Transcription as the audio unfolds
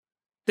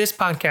This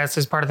podcast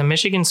is part of the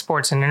Michigan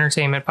Sports and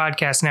Entertainment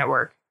Podcast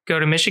Network. Go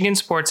to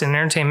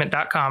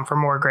michigansportsandentertainment.com for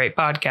more great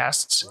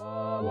podcasts.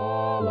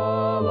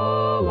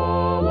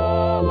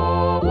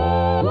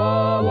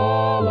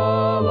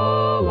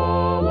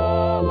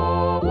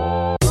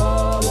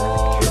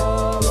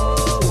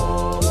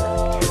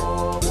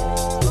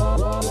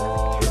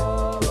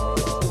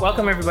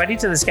 Welcome, everybody,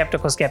 to the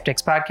Skeptical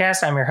Skeptics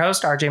podcast. I'm your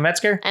host, RJ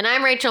Metzger. And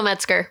I'm Rachel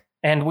Metzger.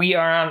 And we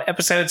are on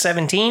episode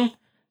 17.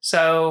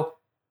 So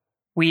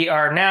we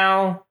are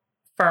now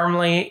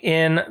firmly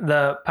in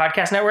the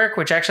podcast network,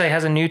 which actually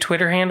has a new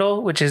Twitter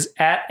handle, which is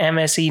at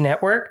MSE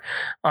Network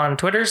on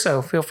Twitter.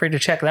 So feel free to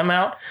check them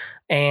out.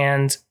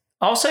 And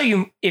also,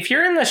 if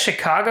you're in the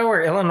Chicago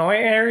or Illinois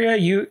area,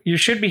 you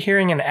should be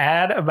hearing an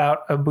ad about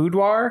a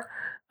boudoir.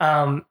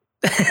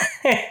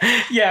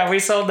 Yeah, we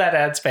sold that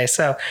ad space.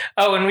 So,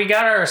 and we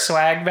got our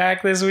swag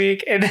back this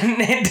week. It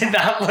did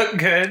not look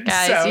good.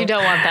 Guys, you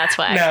don't want that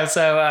swag. No,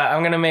 so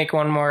I'm going to make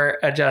one more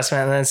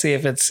adjustment and then see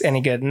if it's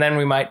any good. And then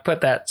we might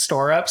put that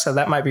store up. So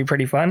that might be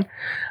pretty fun.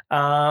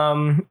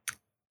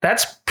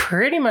 That's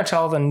pretty much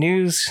all the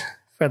news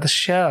for the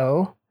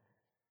show,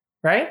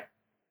 right?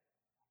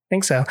 I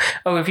think so.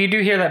 Oh, if you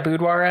do hear that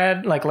boudoir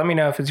ad, let me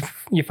know if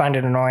you find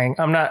it annoying.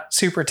 I'm not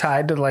super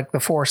tied to the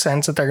 4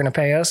 cents that they're going to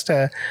pay us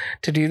to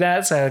do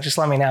that. So just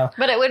let me know.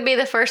 But it would be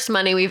the first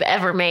money we've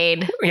ever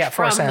made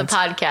from the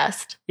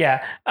podcast.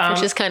 Yeah.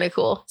 Which is kind of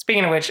cool.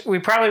 Speaking of which, we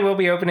probably will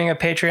be opening a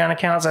Patreon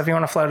account. So if you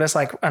want to float us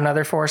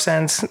another 4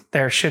 cents,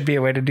 there should be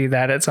a way to do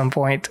that at some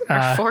point.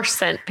 Our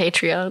 4-cent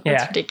Patreon.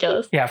 That's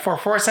ridiculous. Yeah. For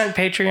 4-cent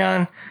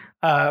Patreon,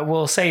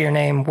 we'll say your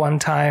name one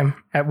time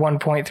at one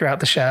point throughout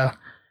the show.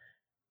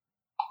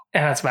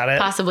 And that's about it.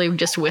 Possibly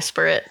just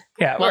whisper it.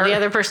 Yeah. While the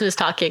other person is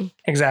talking.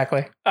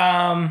 Exactly.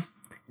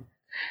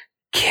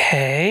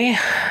 Okay.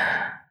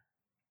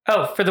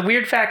 Oh, for the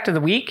weird fact of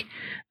the week,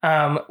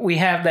 we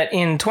have that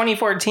in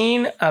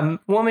 2014, a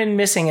woman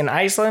missing in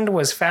Iceland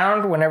was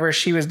found whenever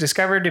she was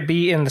discovered to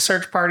be in the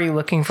search party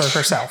looking for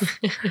herself.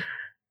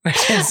 I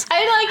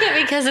like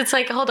it because it's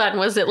hold on,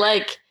 was it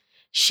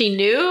she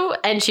knew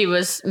and she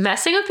was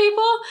messing with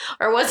people,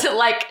 or was it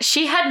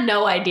she had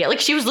no idea?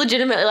 She was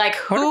legitimately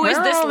who is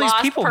this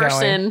lost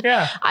person?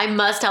 Yeah. I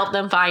must help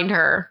them find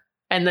her.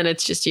 And then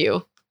it's just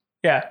you.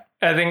 Yeah.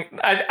 I think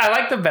I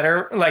like the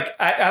better,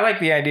 I like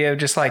the idea of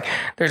just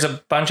there's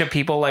a bunch of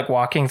people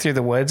walking through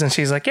the woods and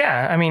she's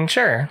yeah, I mean,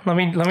 sure. Let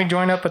me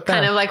join up with them.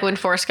 Kind of like when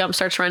Forrest Gump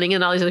starts running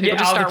and all these other people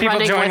just start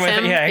running with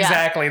him. Yeah,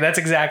 exactly. That's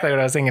exactly what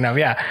I was thinking of.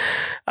 Yeah.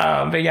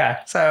 But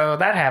yeah, so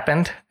that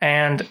happened.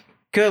 And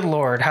good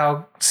Lord,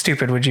 how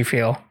stupid would you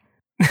feel?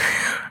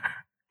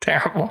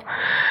 Terrible.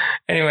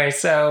 Anyway,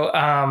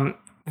 so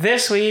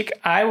this week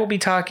I will be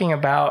talking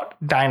about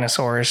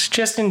dinosaurs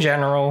just in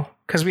general,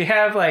 because we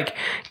have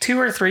 2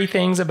 or 3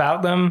 things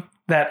about them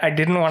that I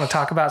didn't want to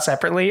talk about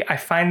separately. I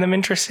find them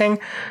interesting,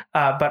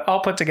 but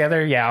all put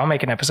together, I'll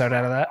make an episode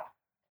out of that.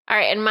 All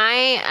right, and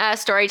my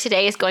story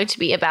today is going to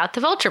be about the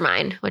vulture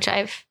mine, which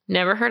I've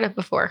never heard of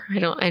before.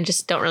 I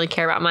just don't really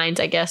care about mines,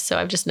 I guess, so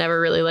I've just never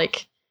really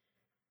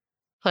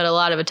put a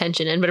lot of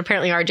attention in, but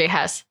apparently RJ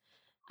has.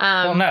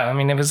 Well, no, I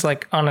mean, it was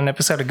on an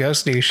episode of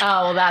Ghost Douche. Oh,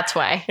 well, that's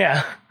why.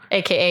 Yeah.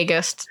 AKA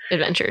Ghost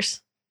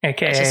Adventures.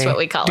 AKA That's just what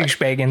we call Douche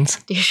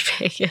Bagans. Douche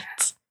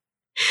Bagans.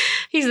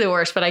 He's the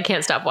worst, but I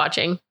can't stop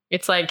watching.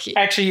 It's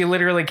Actually, you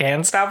literally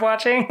can stop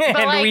watching,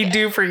 and we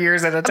do for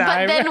years at a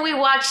time. But then we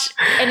watch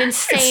an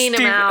insane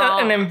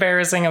amount. An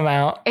embarrassing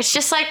amount. It's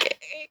just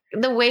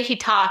the way he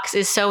talks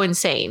is so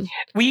insane.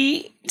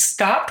 We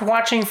stopped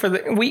watching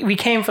we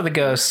came for the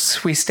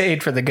ghosts. We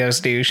stayed for the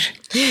Ghost Douche.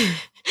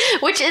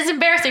 Which is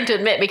embarrassing to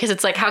admit, because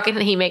it's how can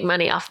he make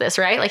money off this,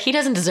 right? He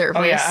doesn't deserve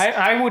this. Oh, yeah.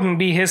 I wouldn't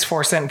be his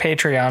 4-cent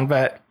Patreon,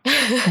 but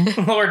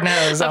Lord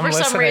knows but I'm for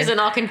some listening. reason,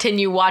 I'll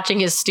continue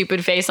watching his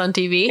stupid face on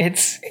TV.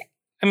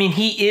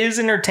 He is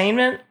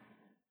entertainment.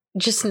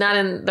 Just not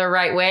in the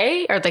right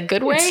way or the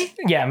good way?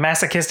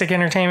 Masochistic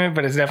entertainment,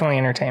 but it's definitely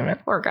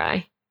entertainment. Poor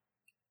guy.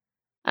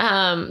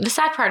 The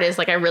sad part is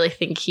I really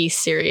think he's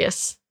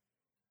serious.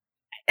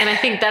 And I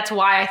think that's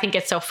why I think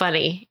it's so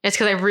funny. It's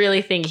because I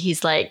really think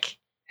he's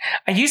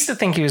I used to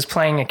think he was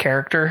playing a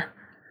character.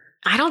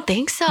 I don't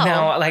think so.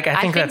 No, I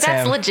think that's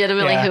him.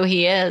 Legitimately who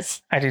he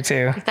is. I do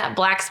too. That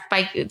black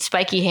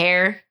spiky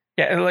hair.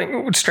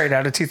 Yeah, straight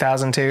out of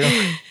 2002.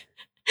 Him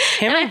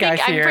and Guy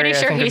Fieri, I'm pretty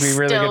sure he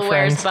really still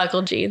wears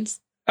buckle jeans.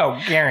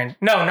 Oh, Garen.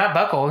 No, not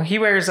buckle. He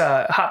wears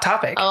Hot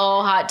Topic.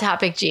 Oh, Hot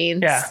Topic jeans.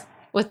 Yeah.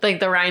 With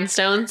the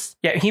rhinestones.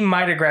 Yeah, he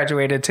might have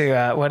graduated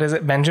to, what is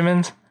it,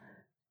 Benjamin's?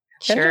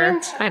 Sure.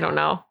 Benjamin's? I don't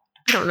know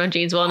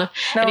jeans well enough.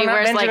 No, and he not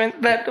wears Benjamin.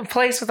 That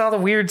place with all the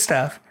weird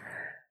stuff.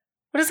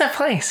 What is that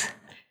place?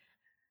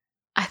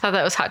 I thought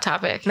that was Hot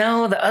Topic.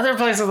 No, the other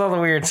place with all the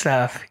weird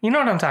stuff. You know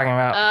what I'm talking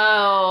about.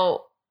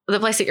 Oh, the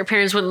place that your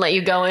parents wouldn't let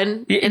you go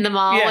in the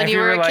mall when you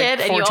were a kid,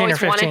 and you always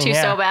 15, wanted to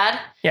so bad.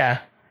 Yeah.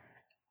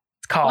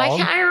 It's called. Why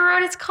can't I remember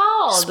what it's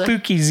called?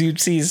 Spooky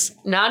Zoopsies.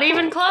 Not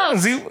even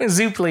close.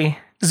 Zooply.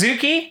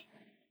 Zuki?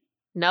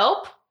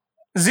 Nope.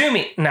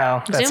 Zoomy.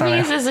 No, that's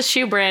Zoomies not is a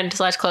shoe brand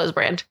 / clothes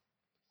brand.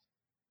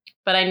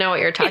 but I know what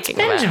you're talking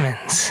about.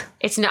 Benjamin's.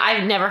 It's no,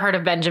 I've never heard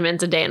of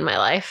Benjamin's a day in my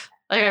life.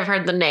 Like I've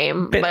heard the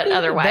name, but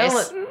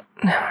otherwise.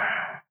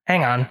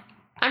 Hang on.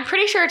 I'm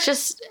pretty sure it's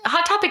just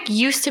Hot Topic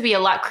used to be a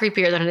lot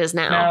creepier than it is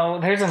now.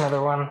 No, there's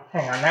another one.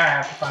 Hang on, now I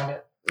have to find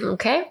it.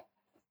 Okay.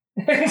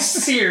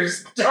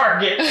 Sears,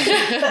 Target,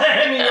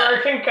 New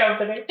York and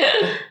Company.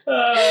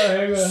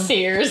 Hang on.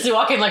 Sears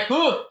walking like,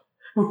 ooh.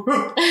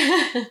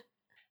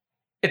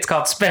 It's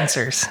called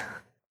Spencer's.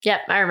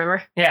 Yep, I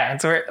remember. Yeah,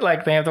 it's where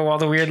like they have all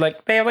the weird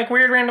they have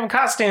weird random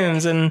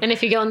costumes and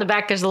if you go in the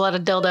back, there's a lot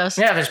of dildos.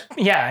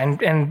 Yeah,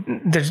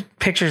 and there's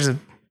pictures of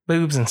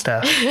boobs and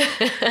stuff.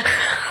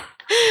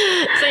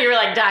 So you were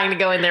like dying to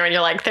go in there when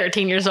you're like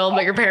 13 years old,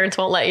 but your parents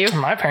won't let you.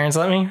 My parents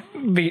let me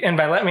and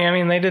by let me I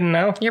mean they didn't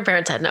know. Your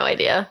parents had no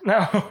idea.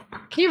 No.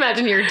 Can you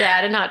imagine your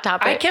dad in Hot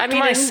Topic? I kept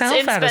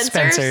myself out of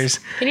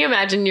Spencer's. Can you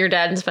imagine your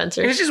dad in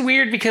Spencer's? It was just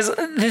weird because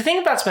the thing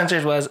about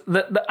Spencer's was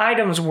the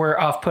items were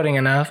off-putting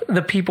enough.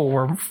 The people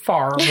were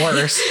far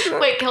worse.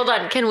 Wait, hold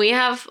on. Can we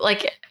have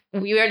like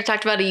we already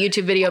talked about a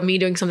YouTube video of me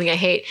doing something I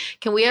hate.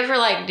 Can we ever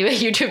like do a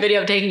YouTube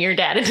video of taking your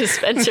dad into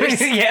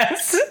Spencer's?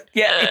 Yes.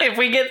 Yeah. If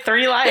we get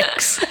 3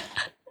 likes,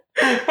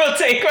 we'll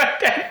take my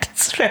dad to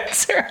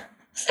Spencer.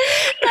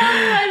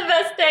 That was my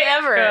best day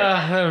ever.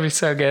 That would be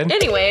so good.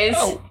 Anyways.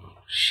 Oh,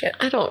 shit.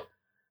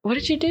 What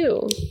did you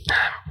do?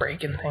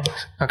 Breaking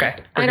things.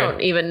 Okay. I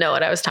don't even know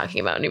what I was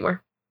talking about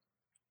anymore.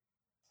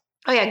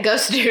 Oh yeah,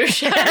 Ghost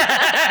Douche. Let's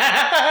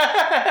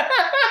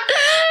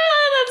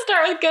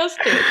start with Ghost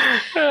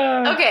Douche.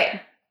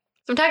 Okay.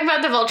 So I'm talking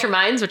about the Vulture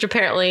Mines, which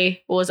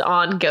apparently was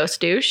on Ghost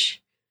Douche.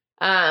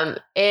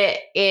 It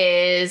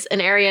is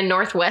an area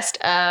northwest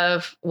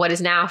of what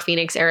is now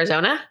Phoenix,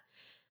 Arizona.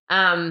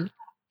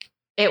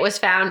 It was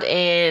found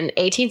in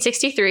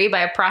 1863 by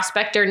a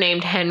prospector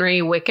named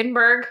Henry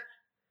Wickenburg,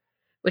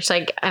 which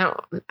like,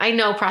 I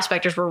know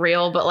prospectors were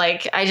real, but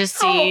like, I just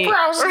see. Oh,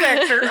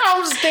 prospector.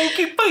 Oh,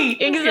 Stinky Pete.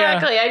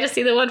 Exactly. Yeah. I just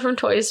see the one from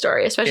Toy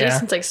Story, especially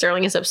since like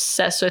Sterling is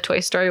obsessed with Toy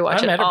Story.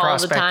 Watch it all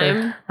the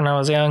time. When I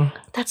was young.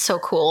 That's so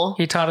cool.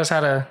 He taught us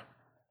how to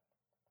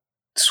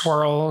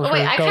swirl. Oh,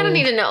 wait, I kind of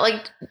need to know,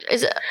 like,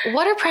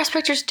 what do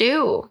prospectors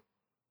do?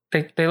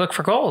 They look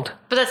for gold.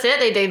 But that's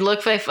it. They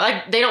look for,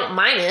 like, they don't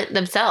mine it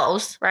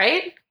themselves,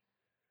 right?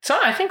 So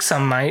I think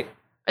some might.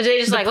 Or they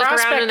just like look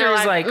around and they're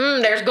like,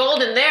 there's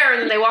gold in there,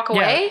 and then they walk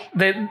away.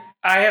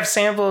 I have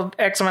sampled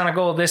X amount of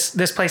gold.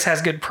 This place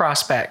has good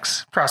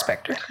prospects.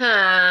 Prospector.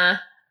 Huh.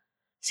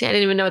 See, I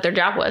didn't even know what their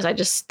job was. I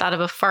just thought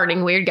of a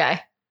farting weird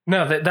guy.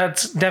 No,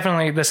 that's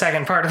definitely the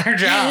second part of their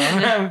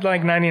job. I'm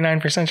like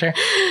 99% sure.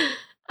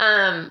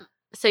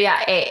 So yeah,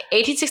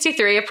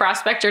 1863, a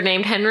prospector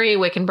named Henry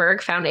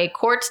Wickenburg found a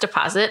quartz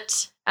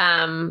deposit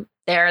there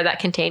that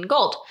contained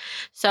gold.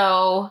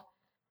 So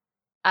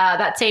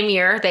that same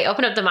year, they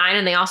opened up the mine,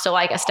 and they also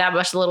like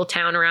established a little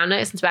town around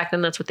it. Since back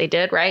then, that's what they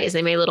did, right? Is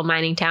they made little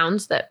mining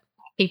towns that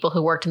people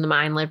who worked in the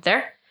mine lived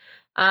there.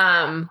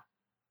 And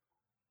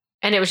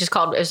it was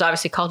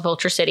obviously called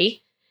Vulture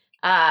City.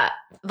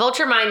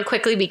 Vulture Mine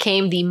quickly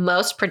became the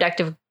most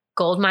productive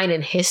gold mine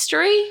in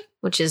history,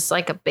 which is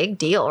like a big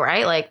deal,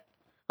 right? Like,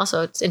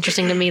 also, it's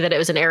interesting to me that it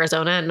was in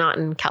Arizona and not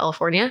in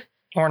California.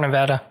 Or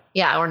Nevada.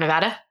 Yeah, or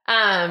Nevada.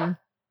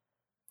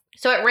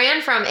 So it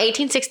ran from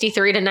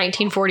 1863 to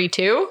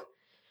 1942.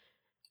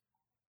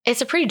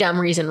 It's a pretty dumb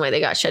reason why they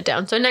got shut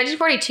down. So in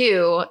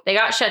 1942, they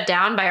got shut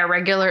down by a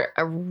regular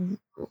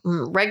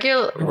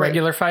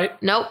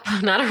fight? Nope,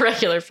 not a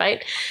regular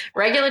fight.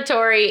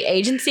 Regulatory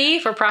agency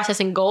for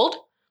processing gold.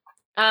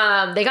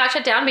 They got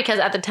shut down because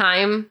at the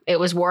time it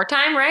was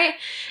wartime, right?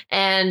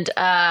 And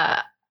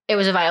it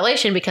was a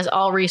violation because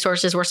all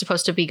resources were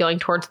supposed to be going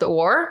towards the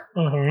war.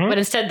 Mm-hmm. But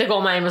instead the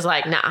gold mine was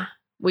like, nah,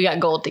 we got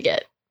gold to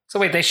get. So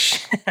wait,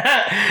 that's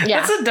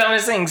the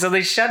dumbest thing. So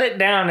they shut it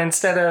down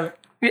instead of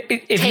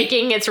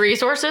taking its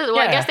resources. Well,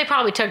 yeah. I guess they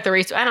probably took the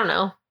resources. I don't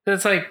know.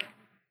 It's like,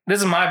 this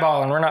is my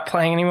ball and we're not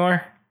playing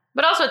anymore.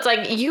 But also it's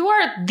like, you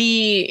are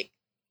the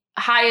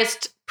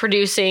highest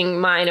producing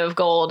mine of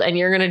gold and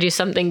you're going to do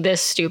something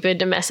this stupid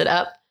to mess it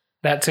up.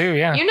 That too,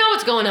 yeah. You know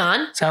what's going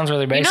on. Sounds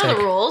really basic. You know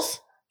the rules.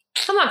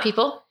 Come on,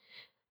 people.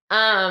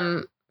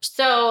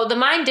 So the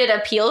mine did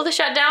appeal the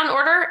shutdown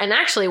order and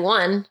actually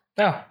won.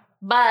 Oh.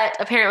 But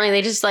apparently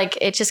they just like,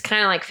 it just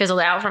kind of like fizzled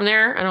out from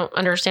there. I don't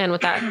understand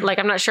what that, like,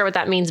 I'm not sure what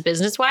that means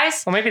business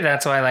wise. Well, maybe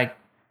that's why like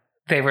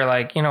they were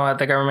like, you know what,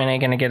 the government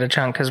ain't going to get a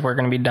chunk because we're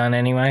going to be done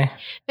anyway.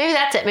 Maybe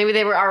that's it. Maybe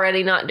they were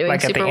already not doing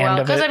like super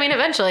well. Because I mean,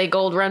 eventually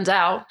gold runs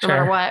out no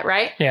matter what,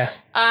 right? Yeah.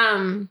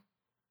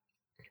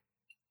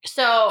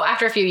 So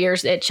after a few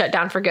years, it shut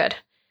down for good.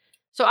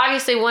 So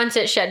obviously once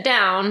it shut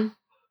down,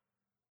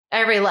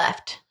 everybody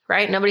left.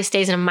 Right? Nobody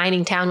stays in a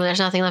mining town when there's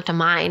nothing left to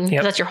mine.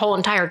 Yep. That's your whole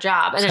entire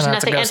job. And so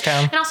there's nothing.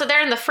 And also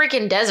they're in the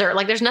freaking desert.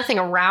 Like there's nothing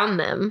around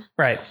them.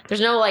 Right. There's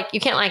no like, you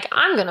can't like,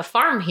 I'm going to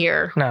farm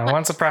here. No,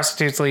 once the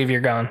prostitutes leave,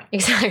 you're gone.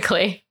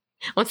 Exactly.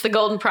 Once the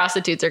golden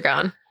prostitutes are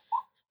gone.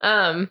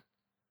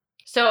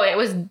 So it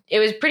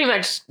was pretty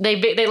much,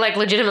 they like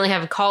legitimately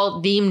have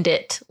deemed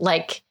it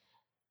like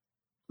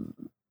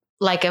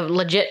a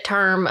legit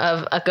term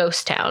of a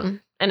ghost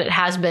town and it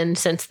has been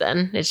since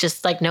then. It's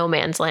just like no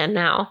man's land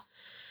now.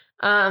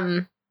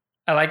 I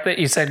like that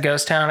you said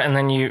ghost town, and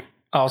then you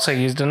also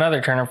used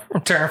another turn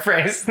of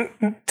phrase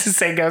to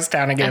say ghost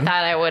town again. I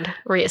thought I would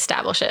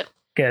reestablish it.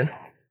 Good.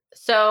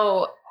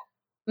 So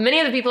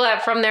many of the people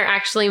that from there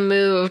actually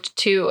moved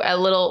to a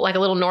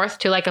little north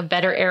to like a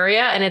better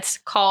area, and it's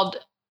called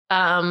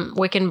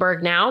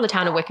Wickenburg now, the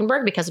town of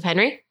Wickenburg, because of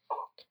Henry.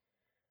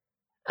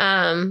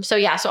 So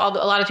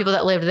a lot of people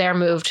that lived there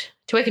moved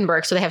to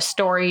Wickenburg, so they have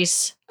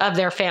stories of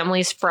their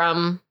families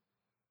from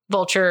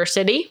Vulture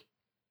City.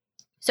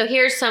 So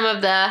here's some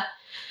of the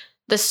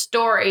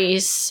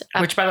stories.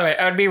 Which, by the way,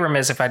 I would be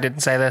remiss if I didn't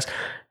say this.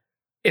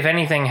 If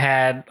anything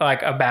had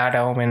like a bad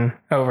omen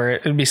over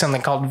it, it'd be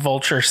something called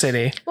Vulture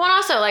City. Well, and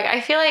also, like, I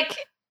feel like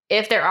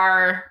if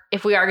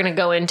we are going to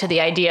go into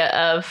the idea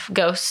of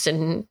ghosts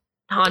and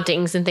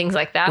hauntings and things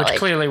like that, which like,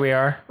 clearly we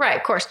are. Right,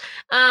 of course.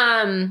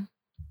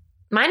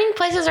 Mining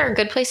places are a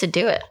good place to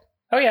do it.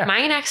 Oh, yeah.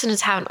 Mining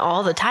accidents happen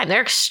all the time.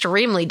 They're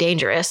extremely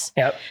dangerous.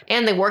 Yep.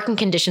 And the working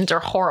conditions are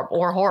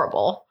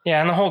horrible.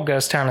 Yeah, and the whole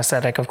ghost town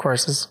aesthetic, of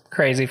course, is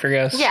crazy for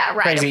ghosts. Yeah,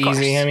 right. Crazy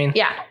easy, I mean.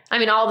 Yeah. I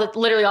mean,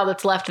 literally all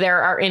that's left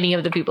there are any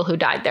of the people who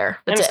died there.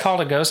 And it's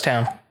called a ghost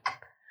town.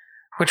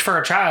 Which for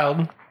a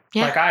child,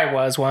 like I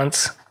was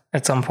once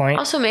at some point.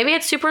 Also, maybe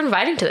it's super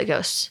inviting to the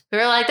ghosts. We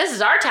were like, this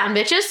is our town,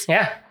 bitches.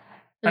 Yeah.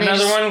 And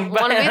another one.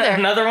 Want to be there.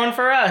 Another one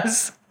for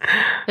us.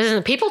 This isn't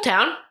a people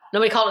town.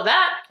 Nobody called it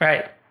that.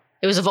 Right.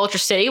 It was a Vulture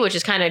City, which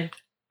is kind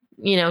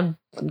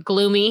of,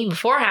 gloomy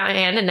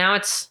beforehand, and now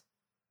it's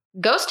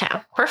ghost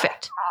town.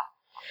 Perfect.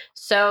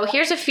 So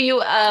here's a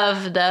few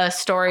of the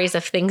stories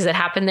of things that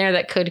happened there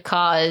that could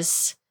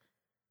cause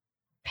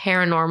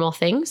paranormal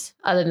things,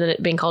 other than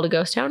it being called a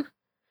ghost town.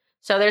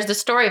 So there's the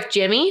story of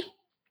Jimmy.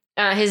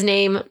 His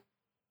name,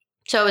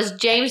 so it was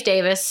James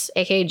Davis,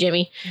 aka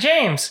Jimmy.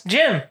 Jim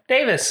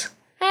Davis.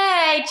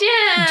 Hey,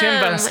 Jim.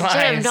 Jimbo Slides.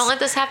 Jim, don't let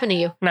this happen to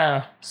you.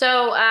 No.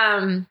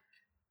 So,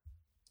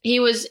 he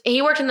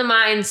worked in the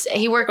mines.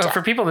 He worked. Well,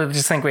 for people that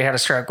just think we had a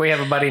stroke, we have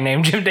a buddy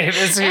named Jim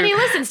Davis and he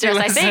listens to us,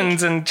 I think.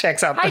 Listens and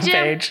checks out the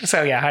page.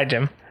 So yeah, hi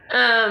Jim.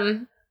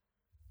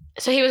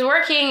 So he was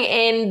working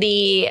in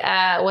the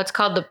what's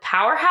called the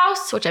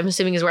powerhouse, which I'm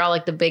assuming is where all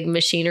like the big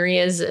machinery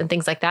is and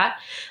things like that.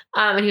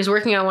 And he was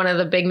working on one of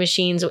the big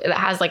machines that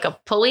has like a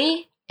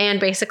pulley,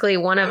 and basically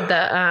one of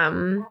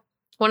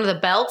the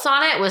belts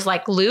on it was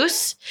like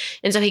loose.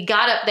 And so he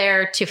got up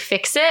there to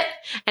fix it.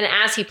 And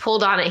as he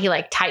pulled on it, he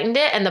like tightened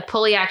it. And the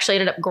pulley actually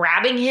ended up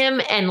grabbing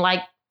him and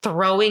like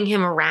throwing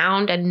him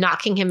around and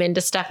knocking him into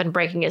stuff and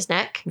breaking his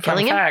neck,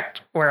 killing him. Fun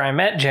fact, where I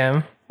met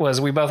Jim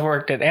was we both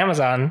worked at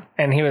Amazon,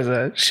 and he was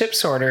a ship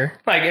sorter.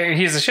 Like,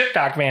 he's a ship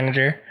dock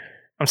manager.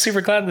 I'm super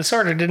glad the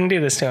sorter didn't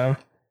do this to him.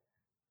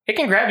 It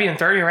can grab you and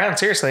throw you around.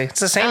 Seriously. It's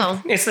the same.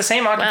 Oh. It's the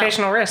same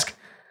occupational risk.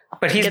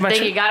 But he's good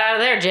thing you got out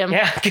of there, Jim.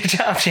 Yeah, good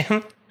job,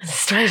 Jim.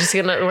 This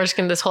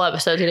whole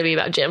episode is gonna be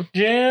about Jim.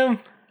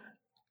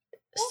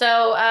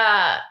 So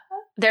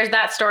there's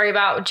that story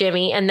about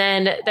Jimmy, and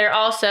then they're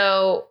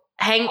also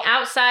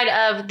outside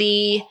of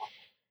the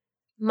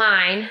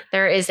mine.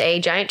 There is a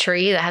giant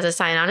tree that has a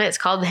sign on it. It's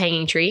called the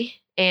Hanging Tree,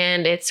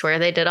 and it's where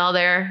they did all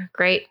their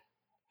great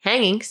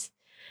hangings.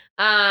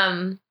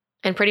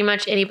 And pretty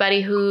much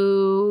anybody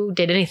who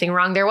did anything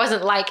wrong, it was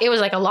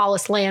like a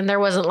lawless land. There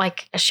wasn't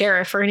like a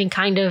sheriff or any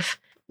kind of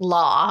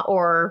law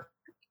or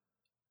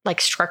like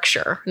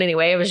structure in any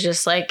way. It was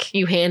just like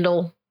you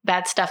handle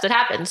bad stuff that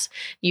happens.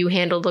 You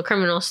handle the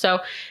criminals. So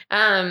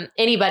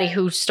anybody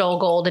who stole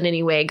gold in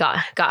any way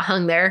got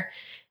hung there.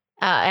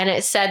 And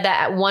it said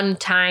that at one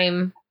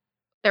time,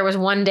 there was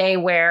one day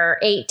where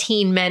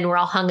 18 men were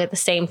all hung at the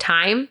same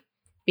time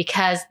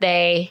because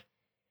they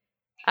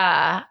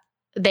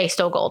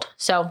stole gold.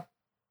 So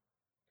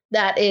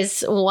that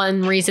is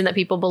one reason that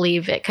people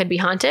believe it could be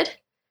haunted.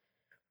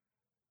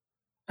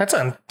 That's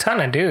a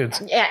ton of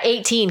dudes. Yeah,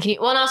 18. And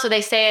also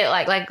they say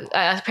it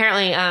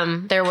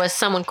apparently there was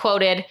someone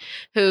quoted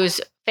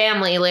whose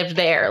family lived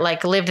there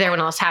when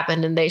all this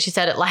happened, and she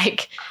said it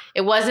like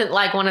it wasn't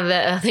like one of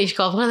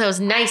those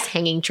nice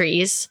hanging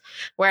trees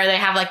where they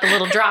have like the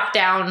little drop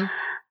down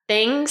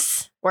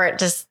things where it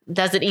just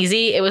does it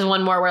easy. It was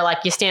one more where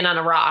like you stand on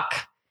a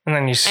rock. And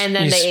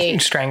then they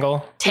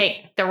strangle,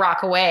 take the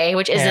rock away,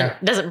 which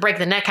doesn't break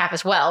the neck half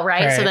as well,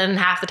 right? So then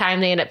half the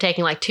time they end up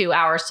taking like 2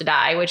 hours to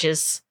die, which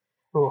is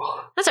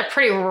that's a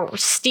pretty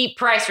steep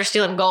price for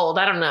stealing gold.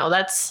 I don't know.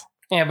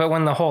 But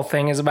when the whole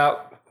thing is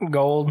about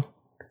gold,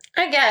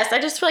 I guess I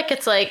just feel like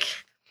it's like,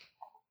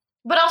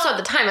 but also at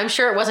the time, I'm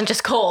sure it wasn't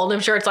just gold. I'm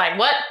sure it's like,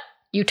 what?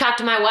 You talk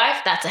to my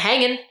wife? That's a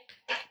hanging.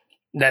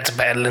 That's a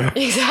battling.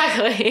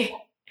 Exactly.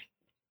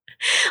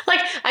 Like,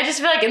 I just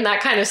feel like in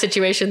that kind of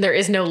situation, there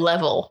is no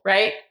level,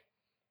 right?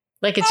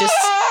 Like, it's just,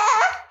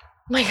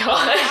 my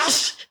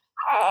gosh.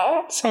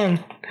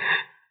 Son.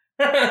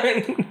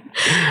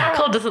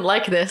 Cole doesn't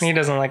like this. He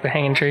doesn't like the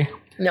hanging tree.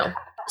 No.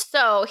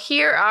 So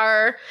here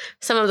are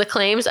some of the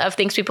claims of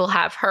things people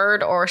have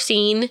heard or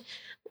seen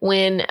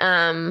when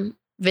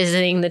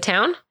visiting the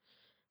town.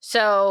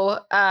 So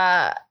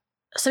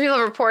some people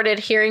have reported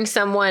hearing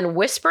someone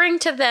whispering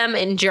to them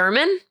in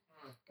German.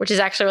 which is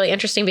actually really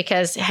interesting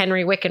because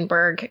Henry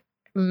Wickenburg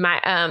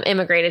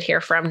immigrated here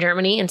from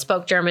Germany and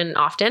spoke German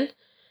often.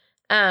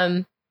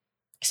 Some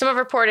have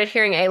reported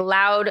hearing a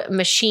loud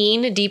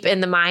machine deep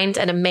in the mines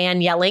and a man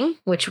yelling,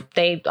 which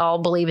they all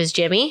believe is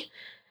Jimmy.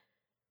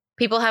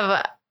 People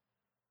have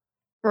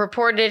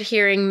reported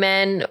hearing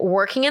men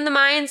working in the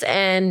mines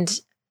and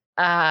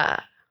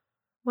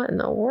what in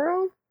the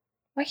world?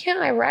 Why can't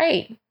I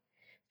write?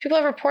 People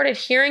have reported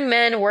hearing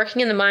men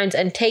working in the mines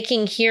and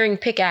taking hearing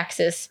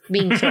pickaxes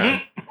being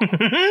thrown.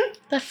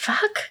 The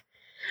fuck?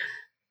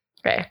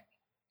 Okay.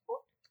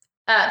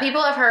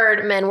 People have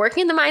heard men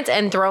working in the mines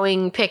and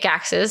throwing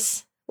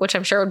pickaxes, which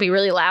I'm sure would be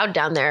really loud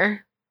down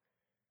there.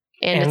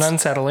 And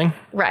unsettling.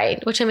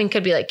 Right. Which, I mean,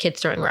 could be like kids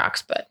throwing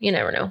rocks, but you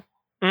never know.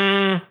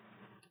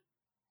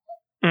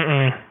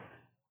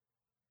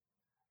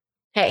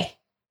 Hey,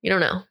 you don't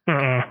know.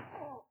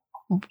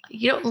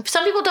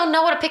 Some people don't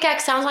know what a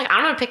pickaxe sounds like. I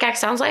don't know what a pickaxe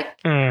sounds like.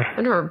 I've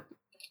never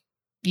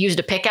used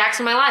a pickaxe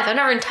in my life. I've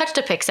never even touched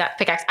a pickaxe.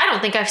 I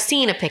don't think I've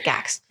seen a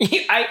pickaxe.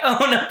 I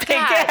own a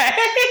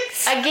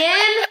pickaxe. God.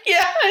 Again?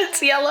 Yeah,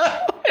 it's yellow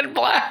and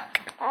black.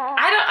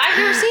 I've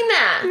never seen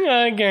that.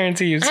 I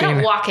guarantee you've seen it. I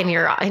don't walk in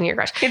your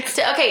garage.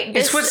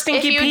 It's what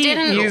Stinky Pete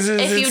uses.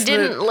 If you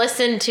didn't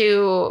listen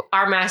to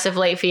our massive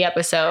late fee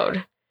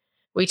episode,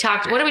 what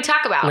did we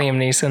talk about? Liam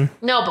Neeson.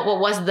 No, but what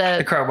was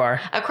the crowbar?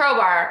 A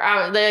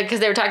crowbar. Because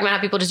they were talking about how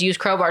people just use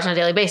crowbars on a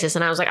daily basis.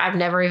 And I was like, I've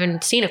never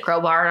even seen a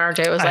crowbar. And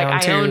RJ was like,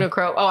 I own a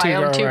crowbar. I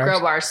own two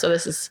crowbars. So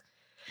it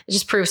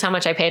just proves how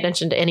much I pay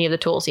attention to any of the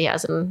tools he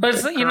has. But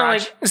it's,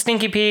 like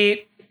Stinky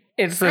Pete.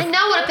 I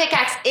know what a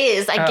pickaxe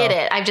is. I get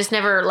it. I've just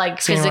never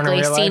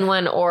physically seen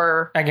one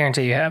or. I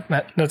guarantee you have.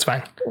 That's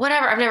fine.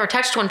 Whatever. I've never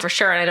touched one for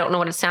sure. And I don't know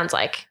what it sounds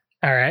like.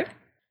 All right.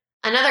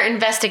 Another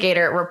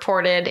investigator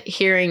reported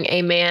hearing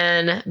a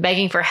man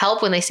begging for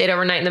help when they stayed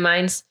overnight in the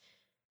mines.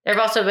 There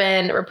have also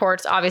been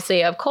reports,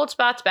 obviously, of cold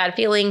spots, bad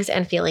feelings,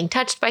 and feeling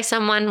touched by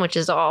someone, which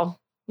is all,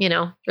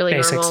 really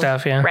basic normal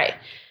stuff, yeah. Right.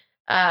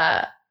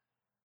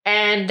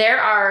 And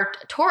there are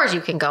tours you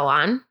can go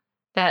on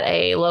that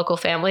a local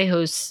family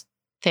whose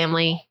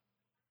family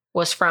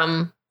was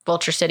from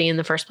Vulture City in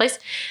the first place,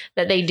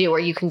 that they do, where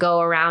you can go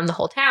around the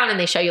whole town and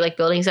they show you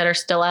buildings that are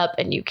still up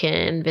and you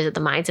can visit the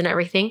mines and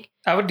everything.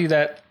 I would do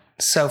that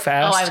so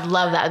fast. Oh, I would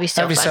love that. That'd be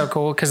so fun. That'd be so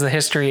cool because the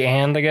history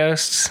and the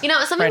ghosts. Something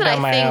right that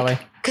down my alley.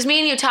 Because me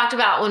and you talked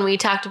about when we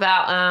talked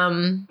about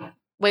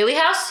Whaley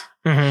House.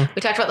 Mm-hmm.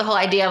 We talked about the whole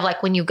idea of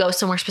when you go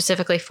somewhere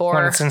specifically for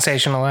when it's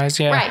sensationalized,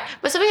 yeah. Right.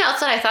 But something else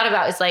that I thought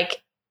about is and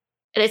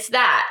it's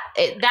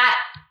that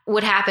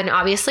would happen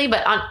obviously,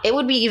 but it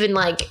would be even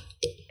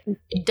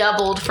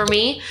doubled for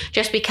me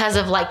just because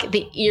of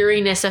the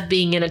eeriness of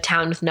being in a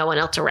town with no one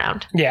else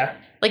around. Yeah.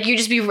 You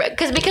just be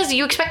because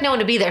you expect no one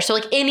to be there. So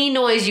any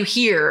noise you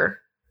hear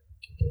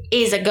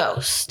is a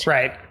ghost.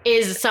 Right.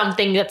 Is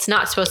something that's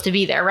not supposed to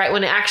be there, right?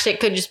 When it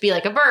could just be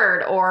a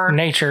bird or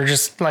nature,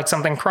 just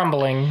something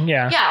crumbling.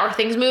 Yeah. Yeah, or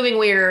things moving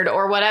weird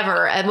or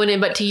whatever.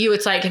 And but to you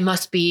it's it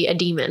must be a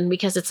demon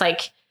because it's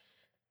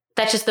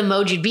that's just the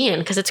mode you'd be in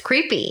because it's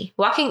creepy.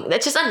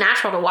 It's just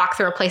unnatural to walk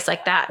through a place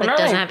like that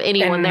doesn't have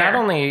anyone there. Not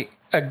only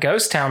a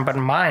ghost town, but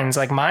mines.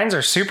 Mines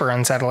are super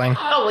unsettling.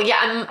 Oh, well,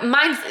 yeah.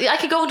 Mines, I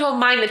could go into a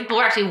mine that people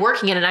are actually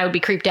working in and I would be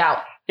creeped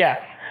out. Yeah.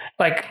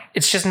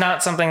 It's just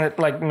not something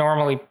that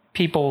normally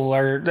people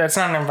that's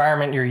not an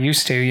environment you're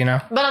used to,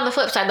 But on the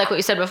flip side, what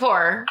you said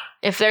before,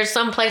 if there's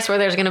some place where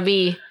there's going to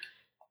be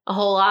a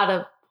whole lot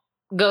of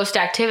ghost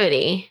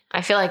activity,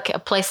 I feel like a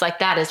place like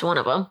that is one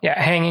of them. Yeah.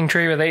 Hanging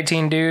tree with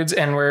 18 dudes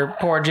and where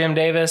poor Jim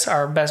Davis,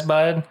 our best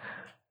bud,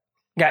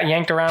 got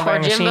yanked around by a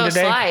machine Jimbo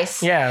today.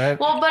 Slice. Yeah.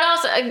 Well, but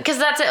also, because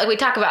that's it. We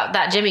talk about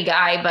that Jimmy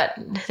guy, but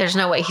there's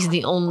no way he's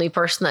the only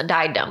person that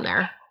died down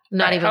there.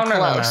 Not even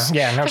close. No.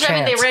 Yeah, no chance. I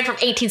mean, they ran from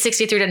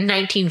 1863 to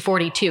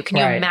 1942. Can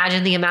you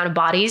imagine the amount of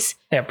bodies?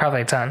 Yeah,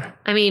 probably a ton.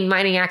 I mean,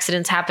 mining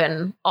accidents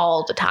happen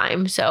all the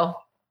time. So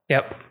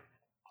yep.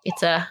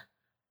 It's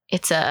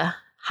a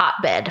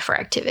hotbed for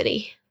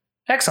activity.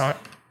 Excellent.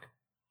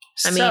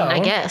 I mean, I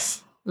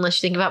guess. Unless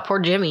you think about poor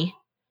Jimmy.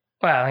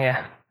 Well,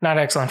 yeah. Not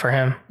excellent for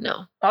him.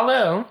 No.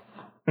 Although,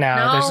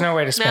 no, there's no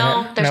way to spin it.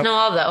 No, there's no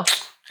although.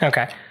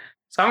 Okay.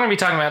 So I'm going to be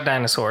talking about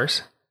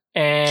dinosaurs.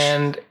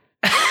 And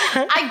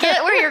I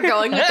get where you're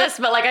going with this,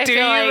 but I feel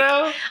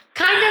though?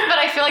 Kind of, but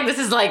I feel like this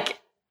is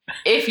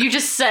if you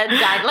just said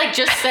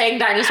just saying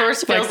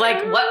dinosaurs feels what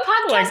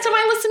podcast am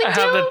I listening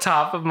to? I have the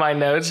top of my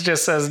notes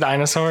just says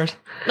dinosaurs.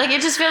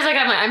 It just feels like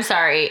I'm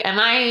sorry. Am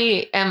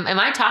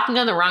I talking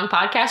on the wrong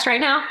podcast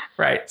right now?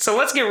 Right. So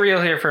let's get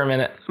real here for a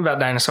minute about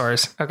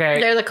dinosaurs. Okay.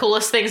 They're the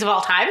coolest things of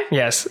all time.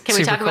 Yes. Can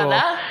we talk about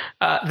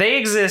that? They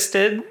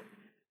existed.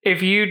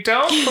 If you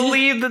don't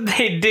believe that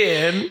they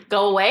did,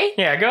 go away.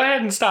 Yeah, go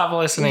ahead and stop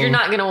listening. You're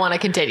not going to want to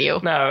continue.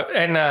 No,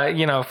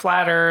 and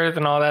flat Earth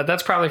and all that.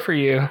 That's probably for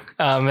you.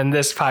 And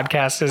this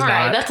podcast is all not.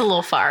 Right, that's a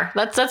little far.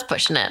 That's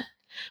pushing it.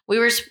 We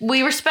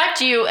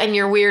respect you and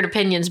your weird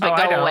opinions, but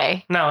go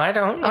away. No, I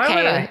don't.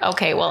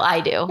 Okay. Well,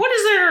 I do. What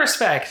is there to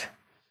respect?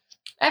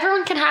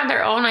 Everyone can have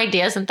their own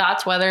ideas and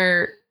thoughts,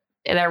 whether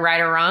they're right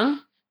or wrong.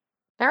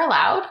 They're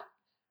allowed.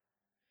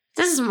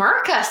 This is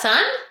Merca,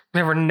 son.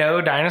 There were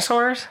no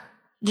dinosaurs?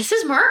 This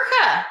is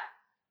Merca.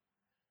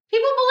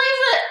 People believe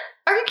that.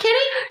 Are you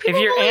kidding? People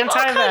If you're believe all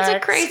anti-vax, kinds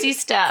of crazy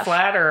stuff.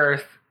 Flat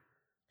Earth,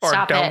 or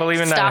Stop don't it. believe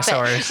in Stop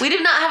dinosaurs. It. We do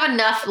not have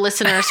enough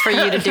listeners for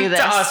you to do this.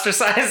 To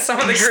ostracize some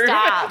of the group.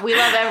 Stop. We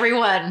love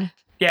everyone.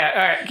 Yeah,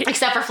 all right.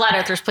 Except for flat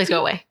earthers. Please go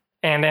away.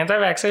 And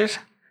anti-vaxxers.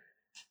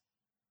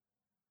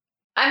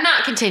 I'm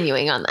not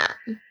continuing on that.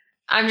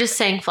 I'm just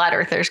saying flat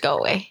earthers go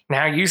away.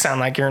 Now you sound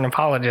like you're an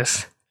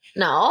apologist.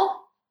 No.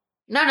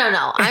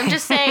 I'm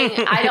just saying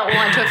I don't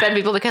want to offend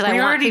people because I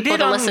want people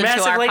to listen to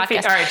our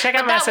podcast. All right, check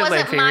out But that Massive Lake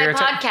wasn't Fee. my You're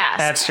podcast.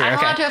 That's true. I don't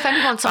Okay. want to offend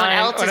people on someone Fine,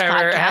 else's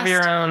whatever. podcast. Have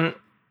your own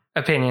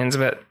opinions,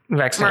 but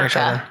vaccinate each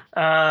other.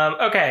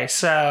 Okay,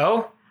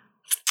 so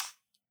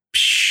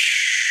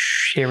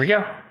here we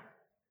go.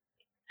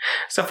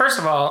 So first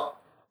of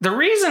all, the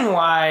reason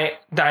why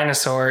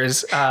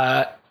dinosaurs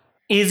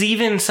is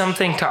even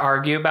something to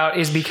argue about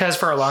is because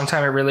for a long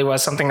time it really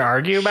was something to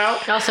argue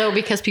about. Also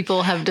because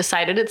people have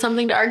decided it's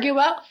something to argue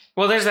about.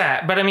 Well, there's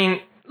that. But I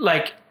mean,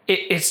 like,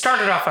 it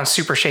started off on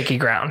super shaky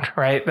ground,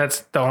 right?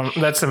 That's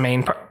the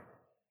main part.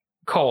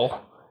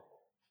 Cole.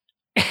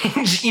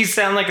 You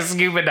sound like a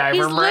scuba diver,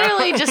 He's bro.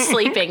 literally just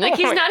sleeping. Like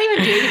he's not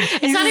even doing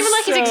it. It's not even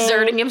like he's so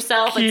exerting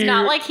himself. cute. It's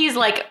not like he's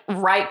like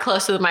right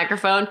close to the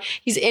microphone.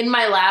 He's in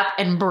my lap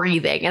and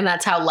breathing, and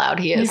that's how loud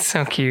he He's is.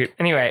 so cute.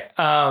 Anyway,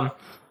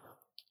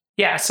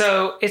 yeah,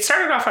 so it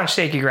started off on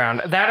shaky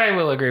ground. That I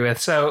will agree with.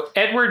 So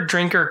Edward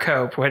Drinker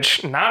Cope,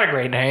 which not a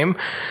great name.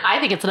 I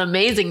think it's an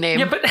amazing name.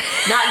 Yeah, but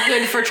Not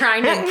good for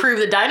trying to prove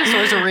that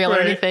dinosaurs are real or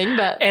Right. anything,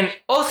 but and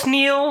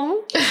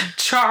Othniel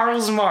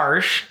Charles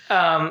Marsh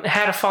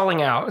had a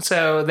falling out.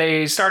 So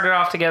they started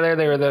off together.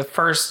 They were the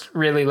first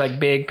really like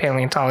big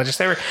paleontologists.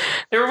 They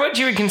were what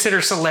you would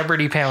consider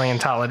celebrity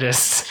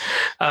paleontologists.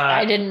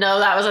 I didn't know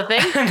that was a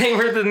thing. They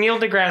were the Neil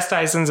deGrasse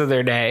Tysons of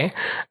their day.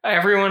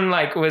 Everyone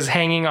like was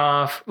hanging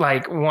off,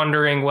 like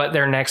wondering what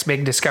their next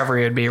big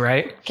discovery would be,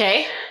 right?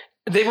 Okay.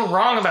 They were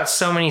wrong about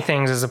so many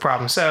things is the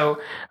problem. So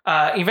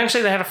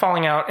eventually they had a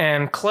falling out,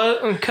 and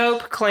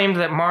Cope claimed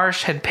that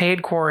Marsh had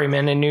paid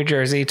quarrymen in New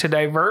Jersey to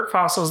divert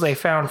fossils they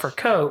found for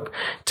Cope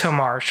to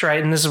Marsh,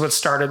 right? And this is what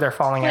started their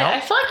falling I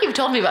out. feel like you've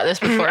told me about this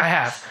before. I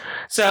have.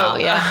 So Oh,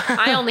 yeah.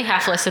 I only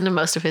half listen to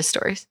most of his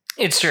stories.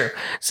 it's true.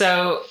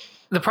 So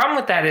the problem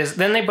with that is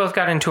then they both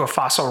got into a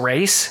fossil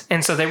race.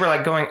 And so they were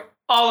like going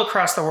all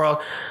across the world.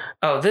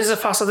 Oh, this is a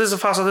fossil, this is a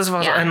fossil, this is a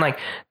fossil. Yeah. And like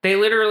they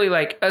literally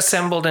like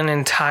assembled an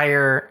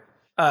entire,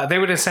 they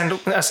would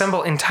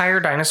assemble entire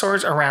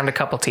dinosaurs around a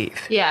couple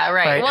teeth. Yeah,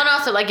 right. Right. Well, and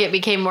also, like, it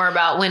became more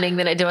about winning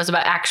than it was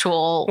about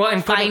actual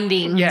And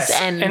findings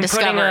and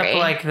discovery. putting up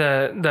like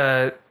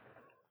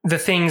the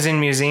things in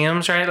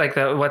museums, right? Like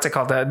what's it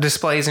called? The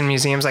displays in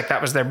museums, like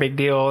that was their big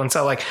deal. And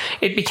so like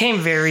it became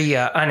very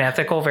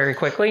unethical very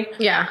quickly.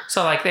 Yeah.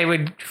 So like they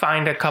would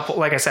find a couple,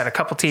 like I said, a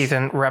couple teeth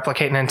and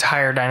replicate an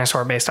entire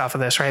dinosaur based off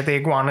of this, right?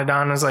 The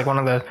iguanodon is like one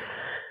of the,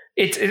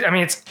 it's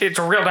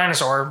a real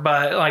dinosaur,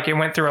 but like it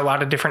went through a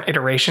lot of different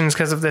iterations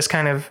because of this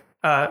kind of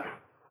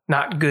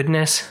not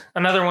goodness.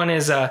 Another one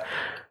is a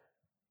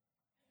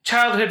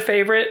childhood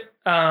favorite,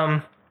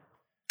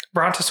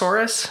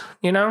 Brontosaurus,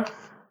 you know?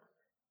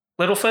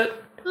 Littlefoot.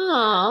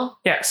 Oh.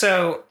 Yeah,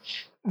 so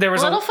there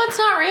was Littlefoot's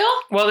not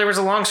real? there was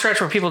a long stretch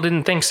where people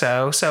didn't think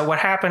so. So what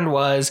happened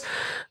was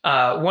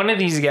one of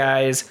these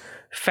guys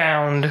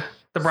found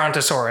the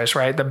Brontosaurus,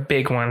 right? The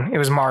big one. It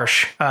was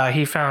Marsh.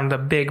 He found the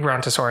big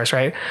Brontosaurus,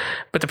 right?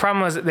 But the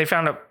problem was that they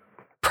found a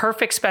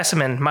perfect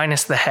specimen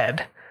minus the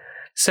head.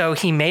 So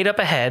he made up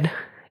a head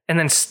and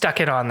then stuck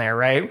it on there,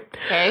 right?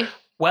 Okay.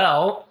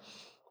 Well,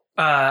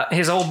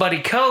 his old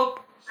buddy Cope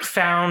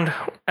found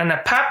an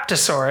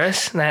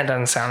Apatosaurus. That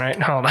doesn't sound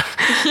right. Hold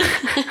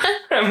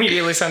on.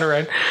 Immediately sounded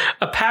right.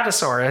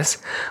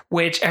 Apatosaurus,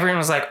 which everyone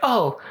was like,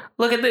 "Oh,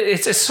 look at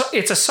this!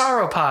 It's a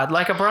sauropod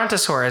like a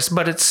Brontosaurus,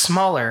 but it's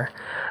smaller."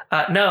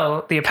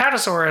 No, the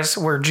Apatosaurus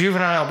were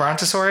juvenile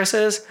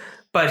Brontosauruses,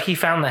 but he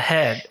found the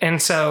head,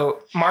 and so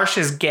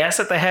Marsh's guess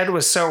at the head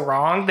was so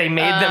wrong. They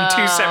made them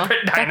two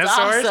separate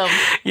dinosaurs. That's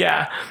awesome.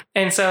 Yeah.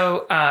 And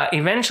so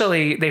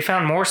eventually they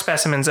found more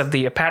specimens of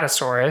the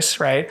Apatosaurus,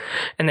 right?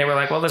 And they were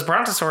like, well, this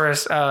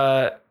Brontosaurus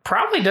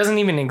probably doesn't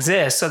even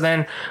exist. So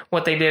then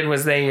what they did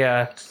was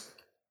they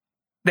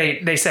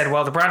said,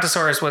 well, the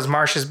Brontosaurus was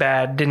Marsh's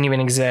bad, didn't even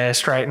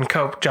exist, right? And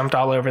Cope jumped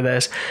all over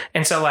this.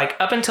 And so like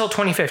up until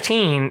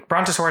 2015,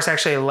 Brontosaurus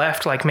actually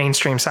left like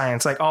mainstream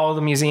science. Like all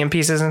the museum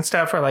pieces and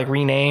stuff are like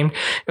renamed.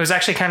 It was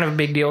actually kind of a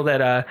big deal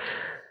that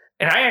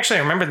and I actually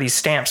remember these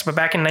stamps, but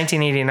back in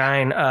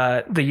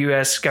 1989, the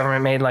U.S.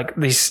 government made like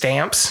these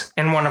stamps,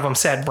 and one of them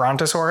said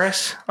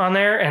Brontosaurus on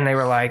there, and they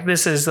were like,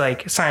 this is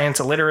like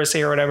science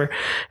illiteracy or whatever.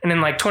 And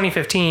in like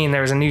 2015,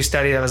 there was a new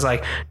study that was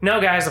like,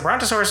 no, guys, the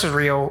Brontosaurus is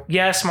real.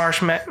 Yes,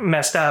 Marsh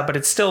messed up, but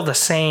it's still the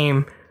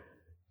same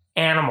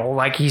animal.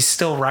 Like he's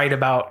still right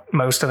about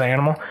most of the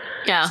animal.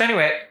 Yeah. So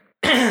anyway,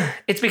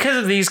 it's because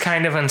of these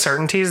kind of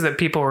uncertainties that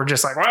people were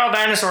just like, well,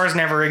 dinosaurs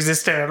never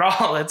existed at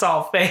all. It's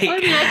all fake. I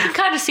mean, I can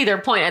kind of see their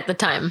point at the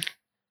time.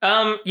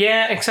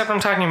 Yeah, except I'm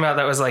talking about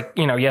that was like,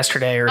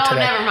 yesterday or Oh, today.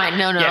 never mind.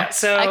 No. Yeah,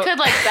 so I could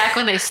like back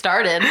when they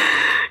started.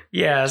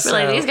 Yeah, So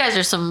like these guys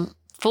are some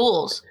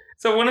fools.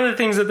 So one of the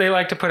things that they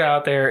like to put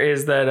out there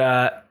is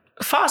that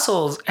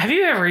fossils, have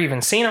you ever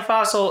even seen a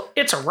fossil?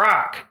 It's a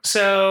rock.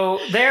 So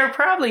they're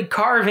probably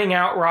carving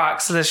out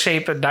rocks the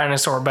shape of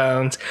dinosaur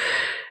bones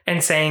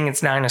and saying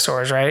it's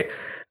dinosaurs, right?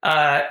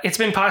 It's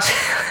been possible.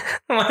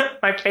 One of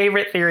my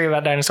favorite theory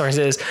about dinosaurs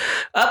is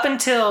up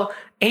until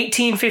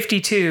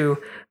 1852,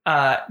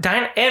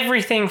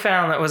 everything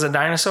found that was a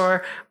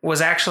dinosaur was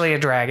actually a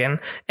dragon,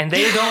 and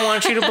they don't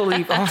want you to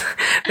believe. I'm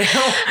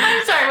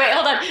sorry, wait,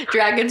 hold on.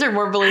 Dragons are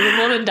more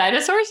believable than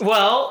dinosaurs?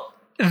 Well,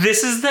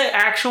 this is the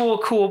actual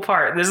cool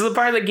part. This is the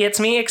part that gets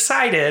me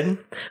excited.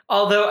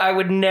 Although I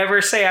would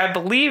never say I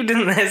believed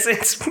in this.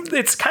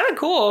 It's kind of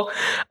cool.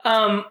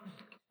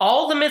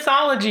 All the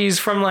mythologies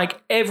from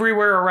like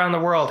everywhere around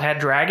the world had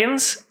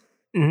dragons.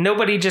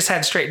 Nobody just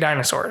had straight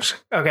dinosaurs.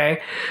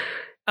 Okay.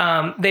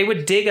 They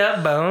would dig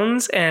up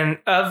bones and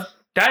of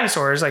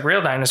dinosaurs, like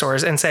real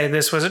dinosaurs, and say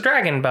this was a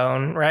dragon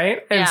bone,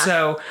 right? And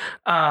so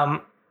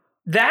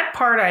that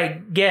part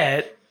I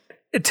get.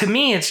 To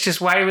me, it's just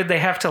why would they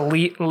have to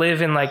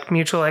live in like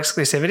mutual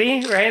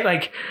exclusivity, right?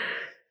 Like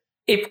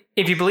if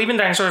you believe in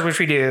dinosaurs, which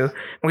we do,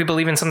 we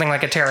believe in something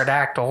like a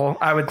pterodactyl.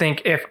 I would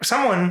think if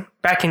someone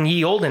back in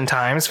ye olden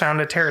times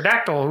found a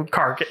pterodactyl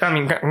carcass, I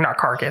mean, not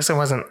carcass, it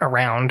wasn't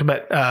around,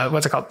 but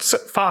what's it called?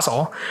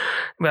 Fossil.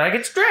 But like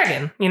it's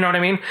dragon, you know what I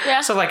mean?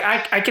 Yeah. So like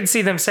I could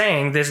see them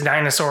saying this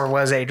dinosaur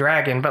was a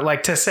dragon, but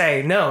like to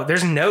say, no,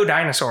 there's no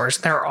dinosaurs.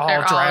 They're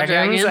all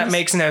dragons. That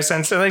makes no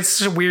sense. So like, it's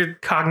just a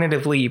weird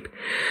cognitive leap.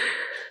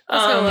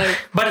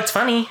 But it's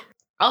funny.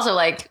 Also,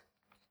 like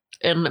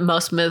in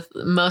most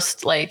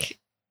like,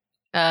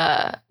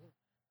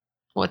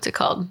 what's it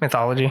called?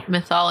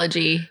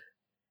 Mythology.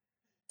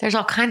 There's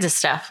all kinds of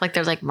stuff. Like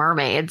there's like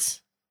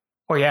mermaids.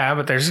 Well, yeah,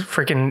 but there's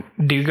freaking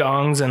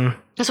dugongs and.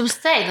 That's what I'm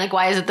saying. Like,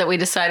 why is it that we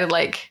decided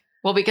like,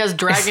 well, because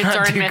dragons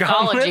are in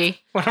mythology.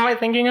 What am I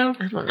thinking of?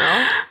 I don't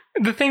know.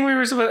 The thing we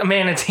were supposed a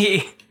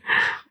manatee.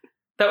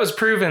 That was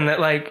proven that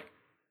like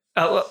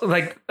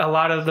a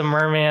lot of the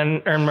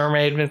merman or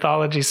mermaid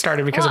mythology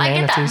started because of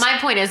manatees. I get that. My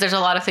point is there's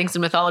a lot of things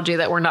in mythology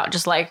that we're not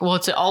just like, well,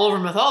 it's all over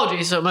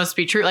mythology, so it must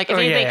be true. Like if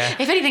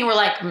anything, we're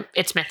like,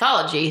 it's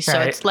mythology. So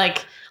it's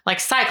like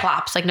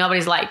Cyclops. Like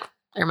nobody's like,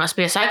 there must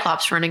be a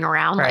Cyclops running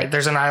around. Right. Like,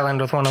 there's an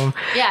island with one of them.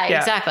 Yeah,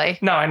 exactly.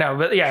 No, I know.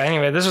 But yeah,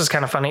 anyway, this was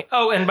kind of funny.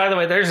 Oh, and by the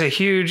way, there's a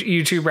huge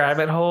YouTube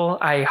rabbit hole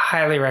I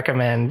highly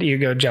recommend you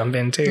go jump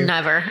into.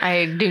 Never.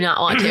 I do not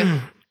want to.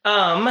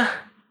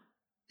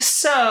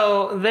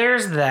 So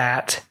there's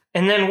that.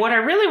 And then what I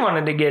really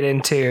wanted to get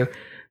into,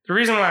 the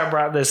reason why I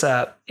brought this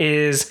up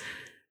is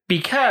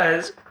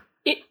because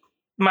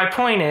my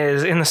point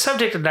is in the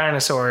subject of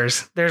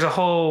dinosaurs, there's a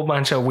whole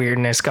bunch of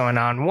weirdness going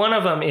on. One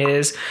of them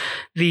is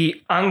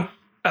the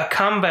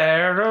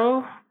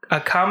Acambaro.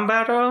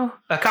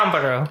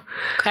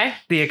 Okay.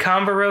 The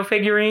Acambaro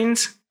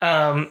figurines,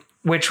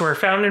 which were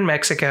found in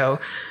Mexico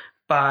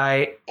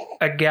by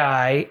a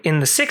guy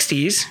in the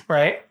 60s,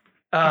 right?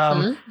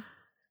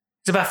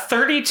 It's about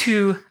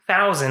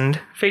 32,000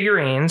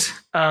 figurines,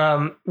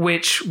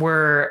 which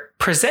were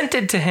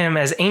presented to him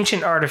as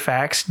ancient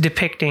artifacts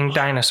depicting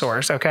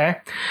dinosaurs, okay?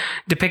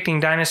 Depicting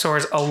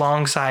dinosaurs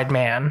alongside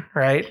man,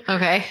 right?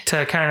 Okay.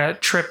 To kind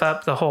of trip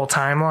up the whole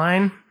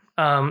timeline,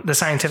 the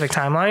scientific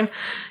timeline,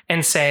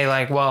 and say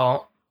like,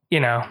 well,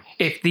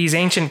 if these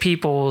ancient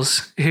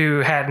peoples who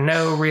had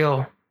no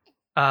real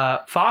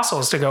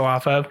fossils to go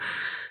off of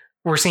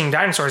were seeing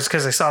dinosaurs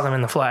because they saw them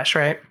in the flesh,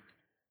 right?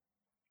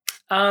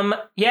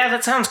 Yeah,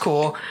 that sounds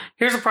cool.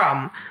 Here's the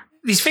problem.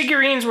 These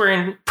figurines were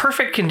in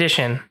perfect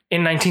condition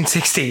in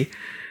 1960.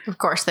 Of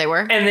course they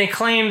were. And they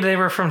claimed they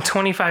were from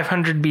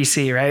 2500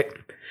 BC, right?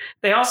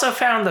 They also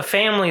found the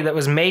family that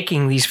was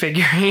making these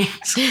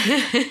figurines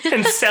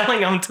and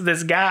selling them to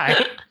this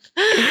guy.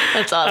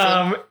 That's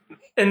awesome.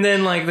 And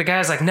then like the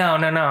guy's like, no,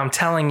 I'm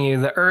telling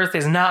you, the earth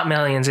is not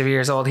millions of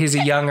years old. He's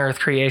a young earth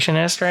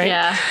creationist, right?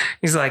 Yeah.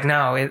 He's like,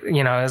 no, it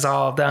was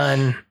all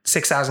done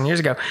 6,000 years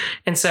ago.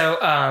 And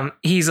so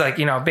he's like,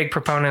 a big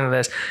proponent of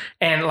this.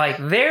 And like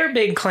their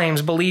big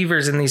claims,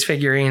 believers in these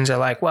figurines are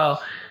like,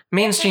 well,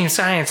 mainstream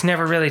science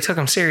never really took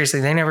them seriously.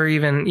 They never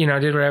even,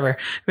 did whatever.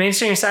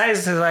 Mainstream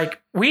science is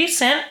like, we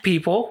sent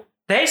people.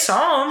 They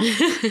saw them.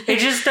 It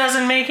just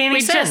doesn't make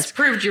any sense. We just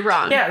proved you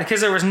wrong. Yeah,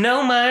 because there was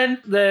no mud.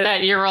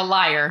 That you're a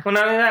liar. Well,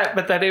 not only that,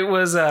 but that it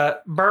was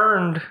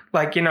burned,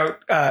 like,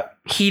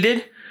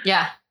 heated.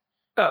 Yeah.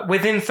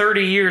 Within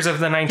 30 years of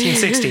the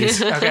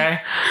 1960s,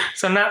 okay?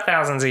 So not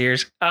thousands of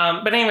years.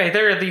 But anyway,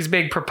 there are these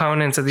big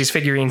proponents of these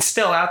figurines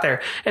still out there.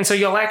 And so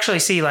you'll actually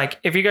see, like,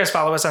 if you guys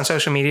follow us on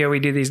social media, we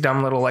do these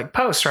dumb little, like,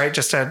 posts, right?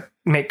 Just to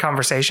make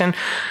conversation.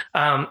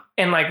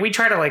 And, like, we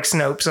try to, like,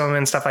 Snopes them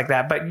and stuff like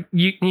that. But,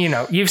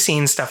 you've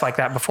seen stuff like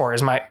that before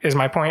is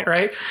my point,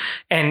 right?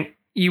 And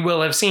you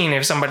will have seen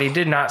if somebody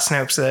did not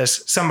Snopes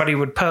this, somebody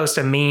would post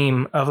a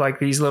meme of, like,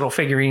 these little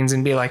figurines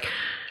and be like,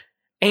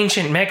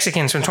 ancient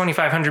Mexicans from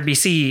 2500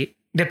 BC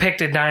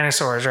depicted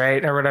dinosaurs,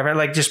 right? Or whatever.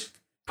 Like just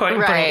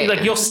Right.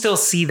 like you'll still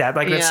see that.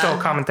 Like that's still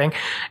a common thing.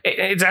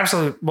 It's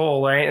absolute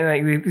bull,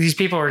 right? Like these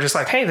people are just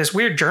like, hey, this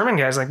weird German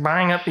guy's like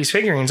buying up these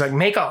figurines. Like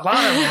make a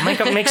lot of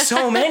them. Make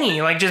so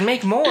many. Like just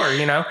make more.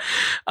 You know.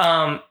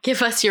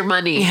 Give us your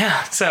money.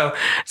 Yeah. So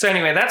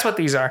anyway, that's what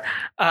these are.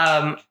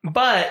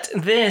 But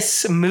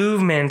this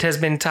movement has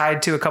been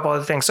tied to a couple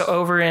other things. So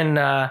over in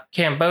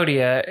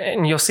Cambodia,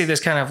 and you'll see this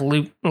kind of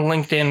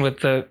linked in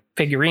with the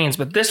figurines,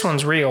 but this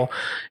one's real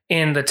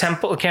in the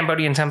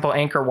Cambodian temple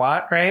Angkor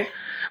Wat, right?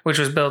 Which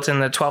was built in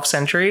the 12th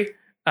century,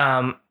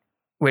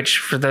 which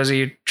for those of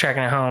you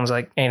tracking at home is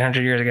like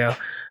 800 years ago.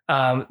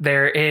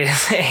 There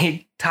is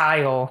a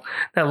tile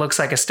that looks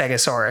like a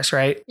stegosaurus,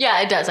 right?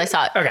 Yeah, it does. I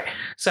saw it. Okay.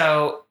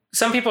 So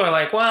some people are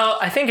like, well,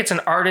 I think it's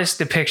an artist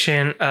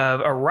depiction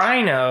of a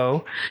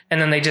rhino,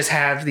 and then they just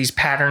have these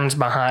patterns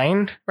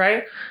behind,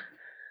 right?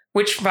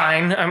 Which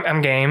fine,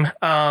 I'm game.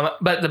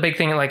 But the big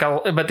thing,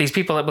 but these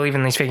people that believe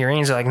in these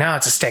figurines are like, no,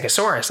 it's a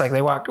stegosaurus. Like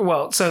they walked,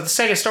 so the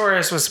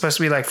stegosaurus was supposed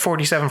to be like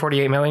 47,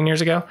 48 million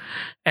years ago.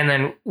 And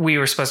then we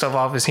were supposed to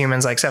evolve as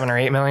humans like 7 or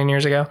 8 million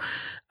years ago.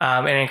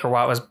 And Angkor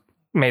Wat was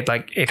made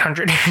like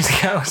 800 years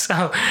ago.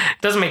 So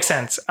it doesn't make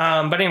sense.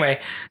 But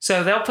anyway,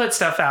 so they'll put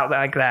stuff out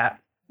like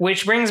that,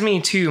 which brings me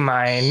to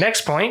my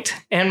next point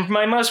and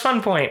my most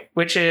fun point,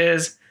 which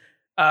is,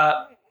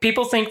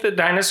 people think that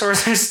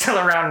dinosaurs are still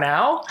around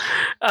now.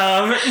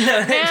 Man,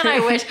 I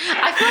wish.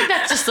 I feel like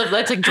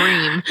that's a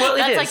dream. Well,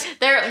 that's it is.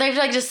 Like they've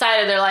like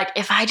decided they're like,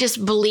 if I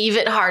just believe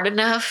it hard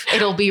enough,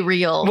 it'll be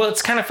real. Well,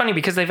 it's kind of funny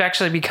because they've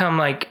actually become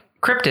like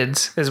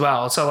cryptids as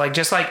well. So like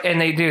and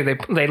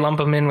they lump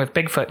them in with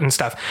Bigfoot and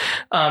stuff.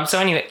 So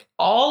anyway,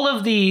 all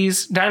of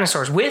these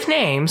dinosaurs with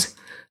names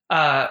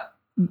are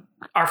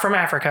from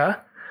Africa,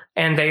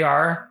 and they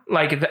are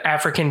like the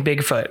African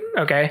Bigfoot.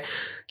 Okay.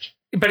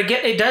 But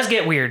it does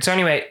get weird. So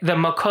anyway, the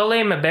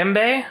Mokole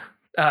Mbembe,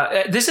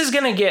 this is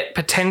going to get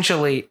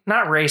potentially,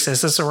 not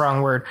racist, that's the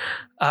wrong word,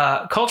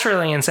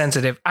 culturally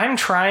insensitive. I'm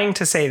trying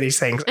to say these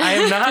things. I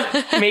am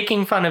not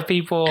making fun of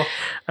people.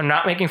 I'm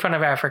not making fun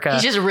of Africa.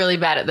 He's just really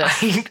bad at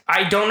this.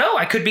 I don't know.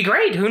 I could be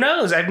great. Who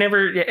knows?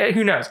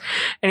 Who knows?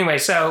 Anyway,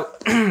 so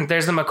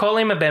there's the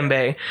Mokole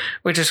Mbembe,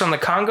 which is from the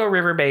Congo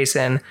River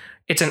Basin.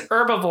 It's an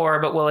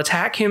herbivore, but will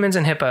attack humans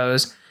and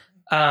hippos.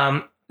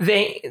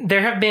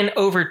 There have been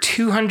over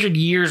 200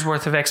 years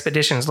worth of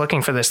expeditions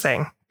looking for this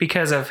thing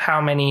because of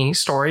how many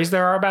stories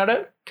there are about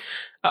it.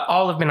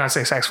 All have been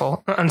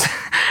unsuccessful,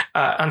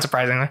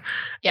 unsurprisingly.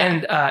 Yeah.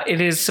 And it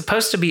is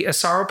supposed to be a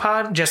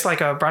sauropod, just like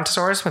a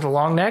brontosaurus with a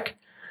long neck,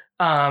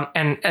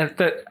 and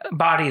the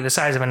body the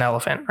size of an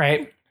elephant,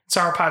 right?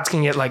 Sauropods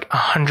can get like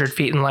 100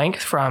 feet in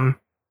length from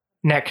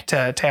neck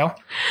to tail.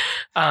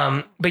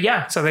 But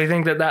yeah, so they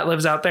think that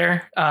lives out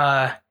there.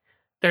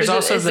 There's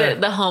is it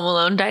the Home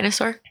Alone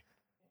dinosaur?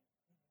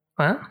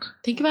 What?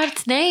 Think about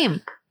its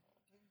name.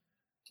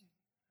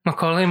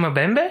 Mokole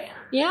Mbembe?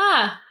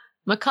 Yeah.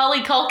 Macaulay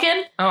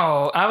Culkin?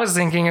 Oh, I was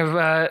thinking of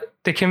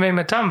Dikembe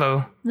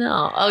Mutombo.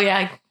 No. Oh,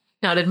 yeah.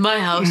 Not in my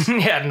house.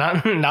 Yeah,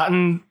 not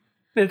in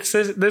this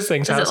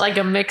thing's house. Is it like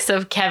a mix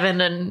of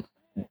Kevin and...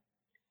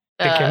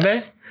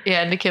 Dikembe?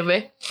 Yeah,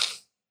 Dikembe.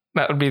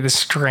 That would be the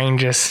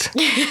strangest.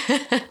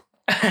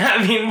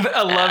 I mean,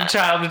 a love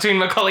child between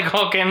Macaulay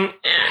Culkin,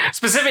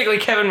 specifically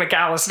Kevin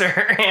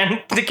McAllister, and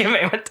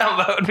Dikembe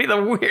Mutombo would be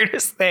the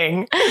weirdest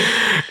thing.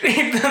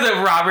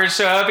 The robbers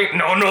show up.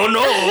 No.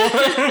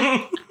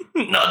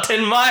 Not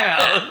in my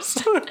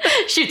house.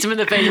 Shoots him in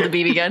the face with a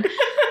BB gun.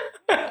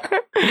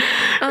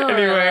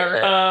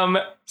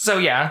 Anyway, so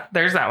yeah,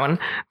 there's that one.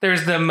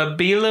 There's the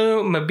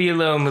Mabilo,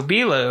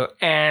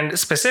 and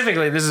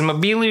specifically, this is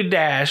Mabilo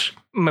dash,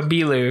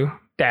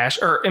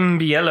 or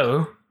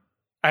Mbielo.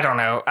 I don't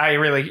know. I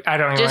don't even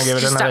want to give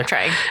it another. Stop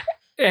trying.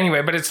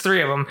 Anyway, but it's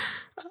 3 of them.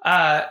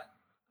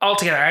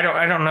 Altogether,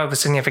 I don't know the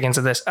significance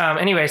of this.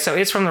 Anyway, so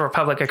it's from the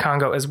Republic of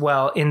Congo as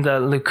well in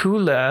the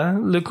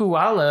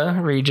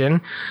Lukuala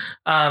region.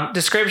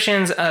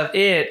 Descriptions of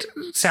it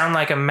sound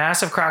like a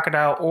massive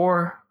crocodile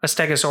or a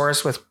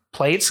stegosaurus with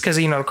plates, because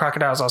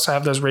crocodiles also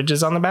have those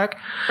ridges on the back.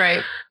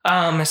 Right.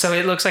 So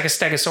it looks like a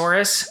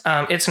stegosaurus.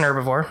 It's an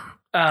herbivore.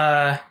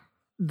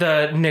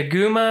 The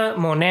Nguma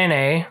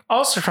Monene,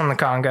 also from the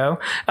Congo.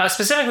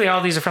 Specifically,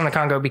 all these are from the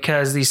Congo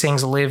because these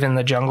things live in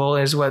the jungle,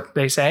 is what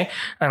they say.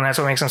 And that's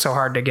what makes them so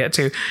hard to get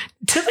to.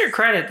 To their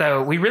credit,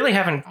 though, we really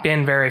haven't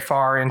been very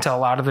far into a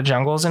lot of the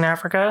jungles in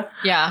Africa.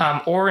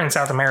 Yeah. Or in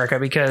South America,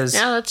 because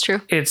yeah, that's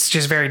true. It's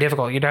just very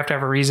difficult. You'd have to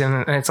have a reason,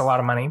 and it's a lot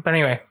of money. But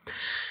anyway.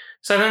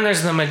 So then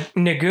there's the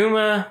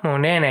Nguma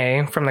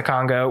Monene from the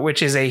Congo,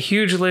 which is a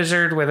huge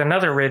lizard with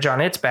another ridge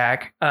on its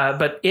back.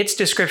 But its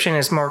description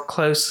is more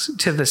close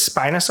to the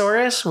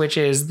Spinosaurus, which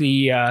is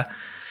the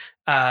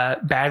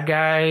bad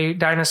guy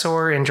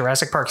dinosaur in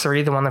Jurassic Park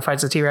 3, the one that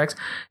fights the T-Rex.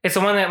 It's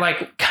the one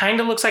that kind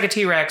of looks like a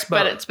T-Rex,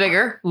 but it's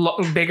bigger.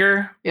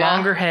 Bigger, yeah.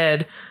 Longer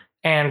head.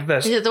 And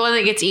is it the one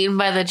that gets eaten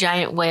by the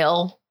giant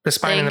whale? The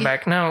spine in the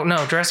back. No,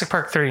 Jurassic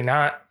Park 3,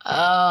 not the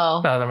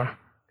other one.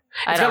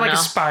 It's got a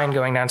spine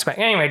going down its back.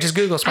 Anyway, just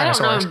Google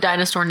Spinosaurus. I don't know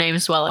dinosaur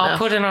names well enough. I'll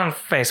put it on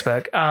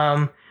Facebook.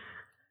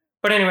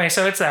 But anyway,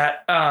 so it's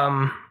that.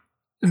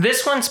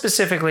 this one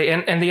specifically,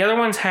 and the other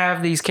ones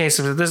have these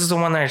cases, but this is the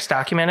one that's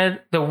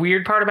documented. The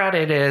weird part about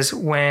it is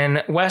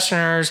when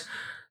Westerners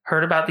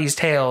heard about these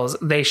tales,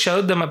 they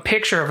showed them a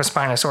picture of a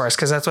Spinosaurus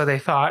because that's what they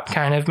thought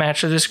kind of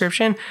matched the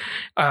description.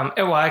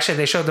 Well, actually,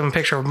 they showed them a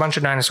picture of a bunch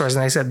of dinosaurs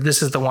and they said,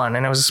 this is the one.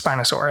 And it was a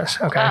Spinosaurus.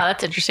 Okay. Oh,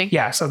 that's interesting.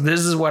 Yeah. So this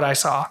is what I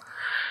saw.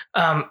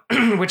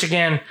 Which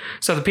again,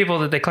 so the people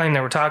that they claimed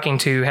they were talking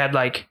to had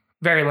like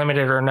very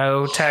limited or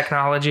no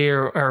technology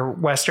or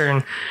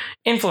Western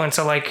influence.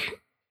 So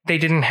like they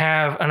didn't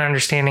have an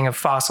understanding of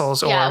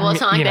fossils. Yeah, or, well,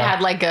 it's not like they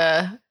had like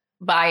a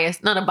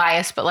bias, not a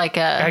bias, but like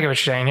a... I get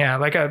what you're saying. Yeah,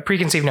 like a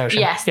preconceived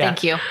notion. Yes, yeah.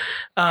 thank you.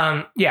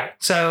 Yeah,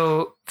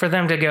 so for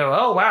them to go,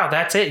 oh, wow,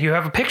 that's it. You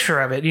have a picture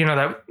of it.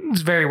 That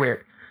was very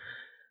weird.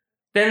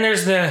 Then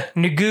there's the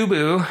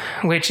Ngubu,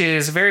 which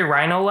is very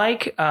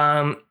rhino-like.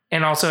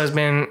 And also has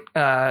been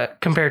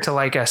compared to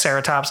like a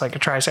ceratops, like a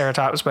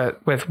triceratops,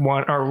 but with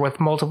one or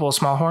with multiple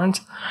small horns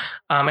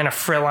and a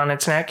frill on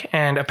its neck.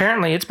 And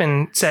apparently it's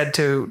been said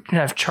to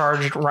have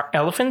charged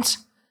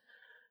elephants.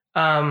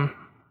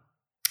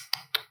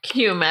 Can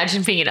you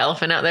imagine being an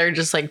elephant out there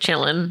just like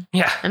chilling?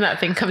 Yeah. And that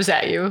thing comes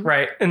at you.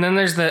 Right. And then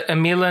there's the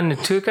Amila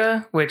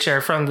Natuka, which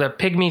are from the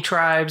Pygmy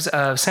tribes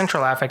of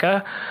Central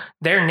Africa.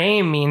 Their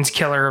name means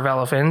killer of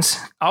elephants,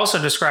 also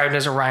described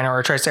as a rhino or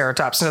a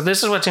triceratops. So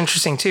this is what's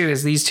interesting too,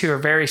 is these two are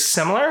very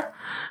similar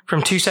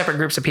from two separate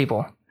groups of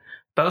people.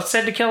 Both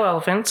said to kill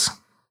elephants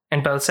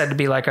and both said to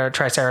be like a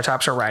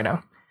triceratops or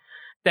rhino.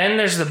 Then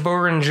there's the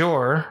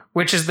Burunjor,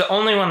 which is the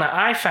only one that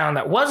I found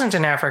that wasn't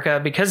in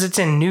Africa because it's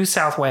in New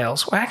South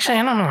Wales. Well, actually,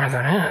 I don't know where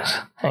that is.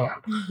 Hang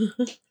on.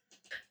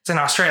 It's in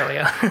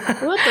Australia.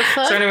 What the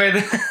fuck? So anyway,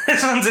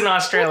 this one's in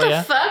Australia. What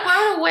the fuck?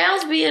 Why would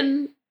whales be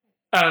in...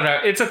 I don't know.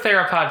 It's a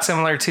theropod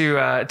similar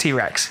to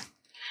T-Rex.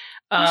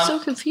 I'm so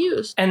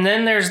confused. And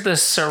then there's the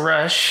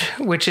Sarush,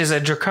 which is a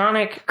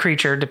draconic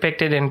creature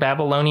depicted in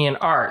Babylonian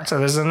art. So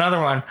there's another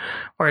one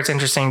where it's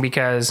interesting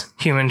because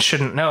humans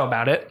shouldn't know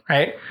about it,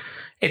 right?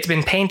 It's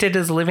been painted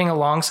as living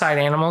alongside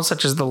animals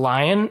such as the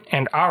lion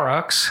and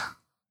aurochs.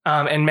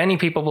 And many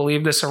people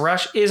believe the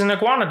Sarush is an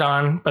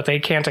iguanodon, but they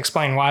can't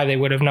explain why they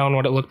would have known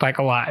what it looked like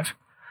alive.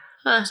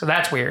 Huh. So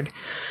that's weird.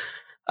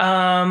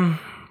 Anywho...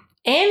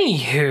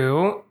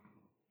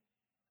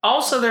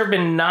 Also, there have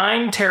been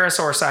 9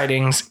 pterosaur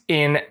sightings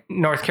in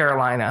North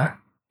Carolina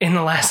in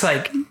the last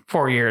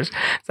 4 years.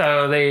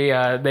 So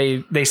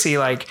they see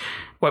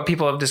what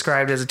people have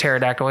described as a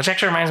pterodactyl, which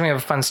actually reminds me of a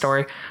fun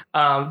story.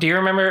 Do you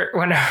remember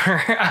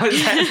whenever I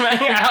was at my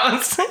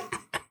house?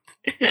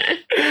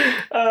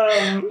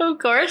 Of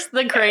course,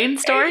 the crane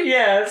story.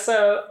 Yeah,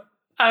 so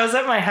I was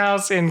at my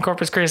house in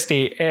Corpus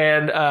Christi,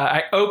 and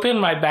I opened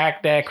my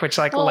back deck, which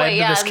led to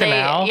this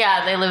canal.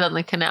 They live on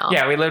the canal.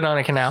 Yeah, we lived on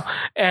a canal.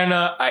 And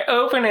I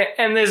open it,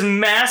 and this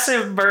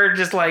massive bird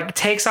just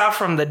takes off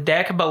from the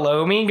deck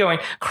below me, going,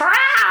 "Crow,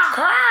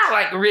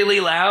 crow," really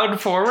loud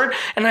forward.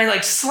 And I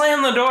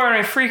slam the door, and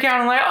I freak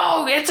out. I'm like,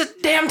 oh, it's a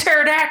damn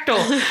pterodactyl.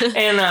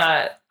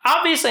 And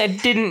obviously, I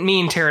didn't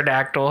mean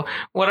pterodactyl.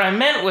 What I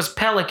meant was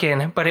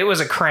pelican, but it was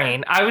a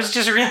crane. I was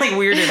just really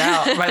weirded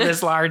out by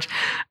this large.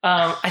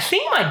 I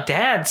think my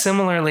dad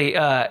similarly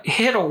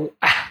hit a...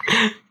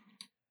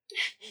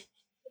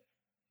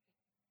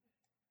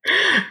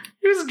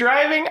 He was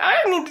driving.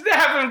 I didn't need to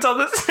have him tell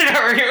this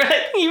story,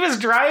 but he was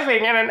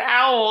driving and an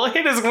owl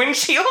hit his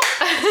windshield.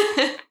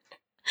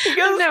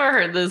 I've never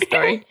heard this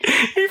story.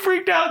 He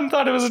freaked out and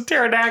thought it was a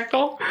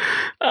pterodactyl.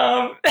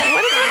 What is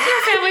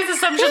your family's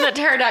assumption that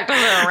pterodactyls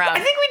are around? I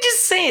think we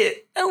just say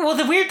it. Well,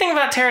 the weird thing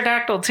about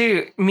pterodactyl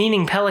too,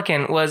 meaning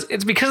pelican, was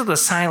it's because of the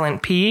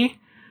silent P.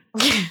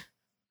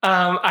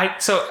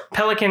 So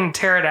pelican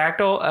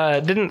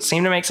pterodactyl didn't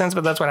seem to make sense,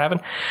 but that's what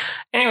happened.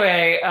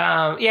 Anyway,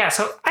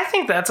 so I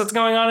think that's what's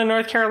going on in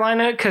North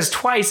Carolina, because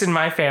twice in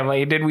my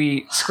family did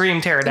we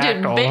scream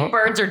pterodactyl. Dude, big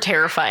birds are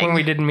terrifying. When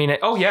we didn't mean it.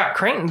 Oh yeah,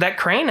 that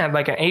crane had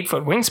an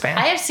 8-foot wingspan.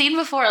 I have seen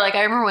before,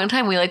 I remember one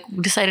time we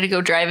decided to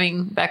go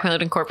driving back when I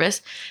lived in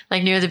Corpus,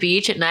 near the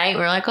beach at night.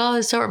 We were like, oh,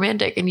 it's so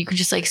romantic. And you can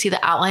just see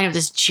the outline of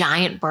this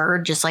giant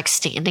bird just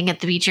standing at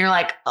the beach. And you're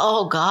like,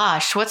 oh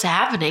gosh, what's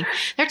happening?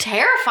 They're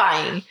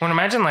terrifying. Well,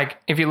 imagine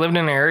if you lived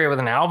in an area with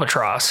an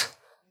albatross.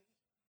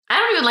 I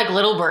don't even like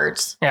little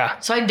birds. Yeah.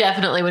 So I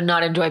definitely would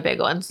not enjoy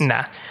big ones.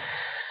 Nah.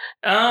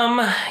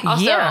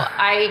 Also, yeah.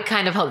 I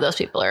kind of hope those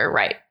people are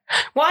right.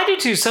 Well, I do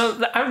too.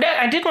 So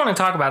I did want to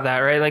talk about that,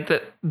 right?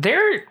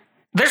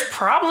 There's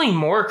probably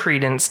more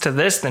credence to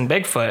this than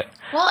Bigfoot.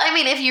 Well,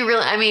 if you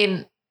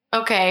really,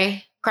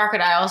 okay,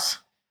 crocodiles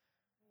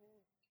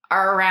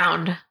are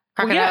around.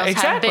 Crocodiles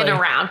have been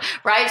around,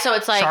 right? So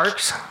it's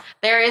sharks.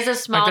 There is a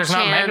small there's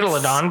chance.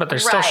 There's not Megalodon, but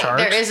there's still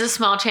sharks. There is a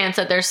small chance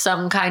that there's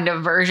some kind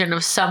of version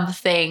of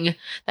something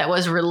that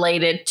was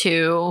related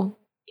to.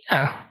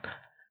 Yeah.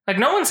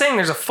 No one's saying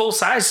there's a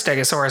full-size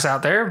Stegosaurus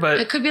out there, but...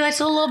 It could be a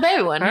little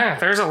baby one. Yeah,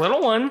 there's a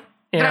little one.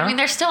 But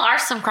there still are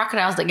some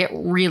crocodiles that get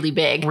really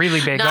big.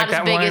 Really big. Not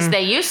as big as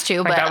they used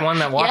to, but... that one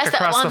that walked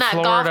across the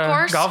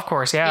Florida golf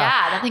course. Yeah.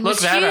 Yeah, that thing was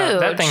huge.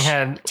 That thing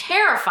had...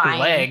 terrifying.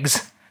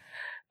 Legs.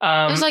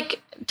 It was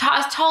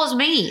as tall as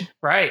me.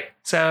 Right.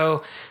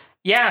 So...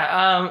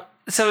 Yeah.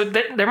 So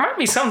there might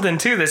be something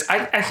to this.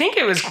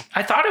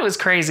 I thought it was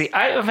crazy.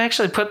 I've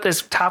actually put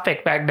this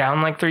topic back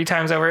down like 3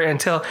 times over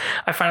until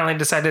I finally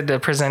decided to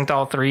present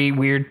all 3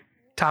 weird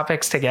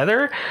topics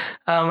together.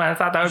 I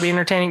thought that would be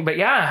entertaining. But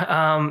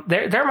yeah,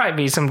 there might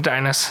be some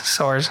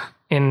dinosaurs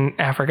in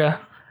Africa.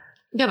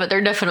 Yeah, but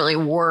there definitely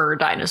were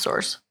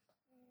dinosaurs.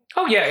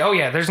 Oh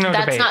yeah. There's no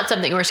debate. That's not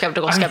something we're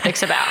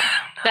skeptics about.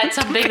 That's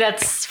something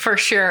that's for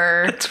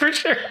sure. That's for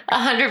sure.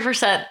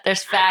 100%.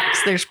 There's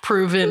facts. There's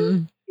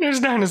proven. There's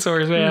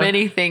dinosaurs, man.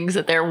 Many things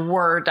that there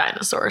were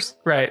dinosaurs.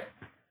 Right.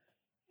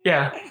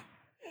 Yeah.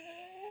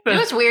 You know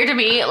what's weird to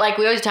me? Like,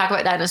 we always talk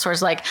about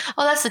dinosaurs like,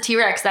 oh, that's the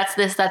T-Rex, that's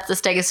this, that's the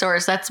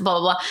Stegosaurus, that's blah,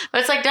 blah, blah. But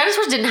it's like,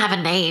 dinosaurs didn't have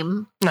a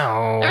name.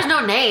 No. There was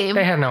no name.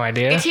 They had no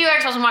idea. The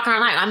T-Rex wasn't walking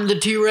around like, I'm the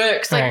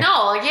T-Rex. Like, right.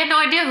 no, like, he had no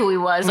idea who he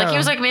was. Like, No. he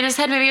was like, in his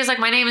head, maybe he was like,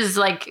 my name is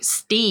like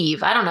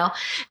Steve. I don't know.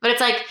 But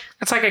it's like...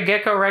 It's like a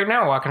gecko right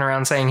now walking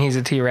around saying he's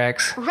a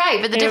T-Rex. Right,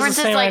 but the He has difference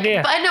the is same like...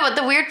 idea. But I know, but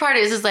the weird part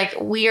is like,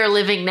 we are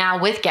living now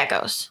with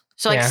geckos.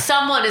 So, like, Yeah.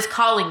 someone is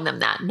calling them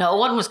that. No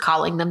one was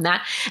calling them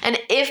that. And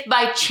if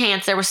by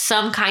chance there was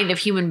some kind of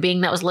human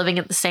being that was living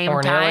at the same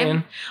Or an time,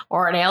 alien.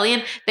 or an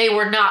alien, they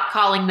were not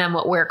calling them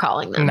what we're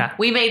calling them. Nah.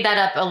 We made that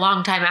up a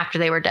long time after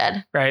they were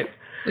dead, Right.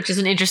 which is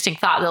an interesting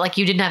thought that, like,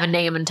 you didn't have a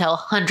name until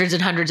hundreds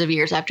and hundreds of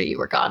years after you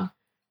were gone.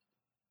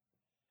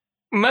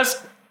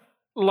 Most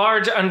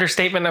large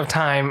understatement of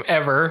time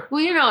ever.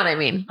 Well, you know what I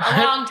mean. A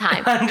long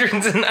time.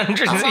 Hundreds and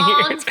hundreds A of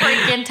long years.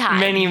 freaking time.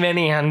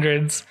 Many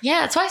hundreds.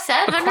 Yeah, that's why I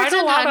said Quite hundreds a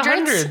and lot of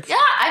hundreds. hundreds. Yeah,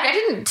 I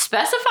didn't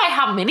specify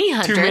how many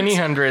hundreds. Too many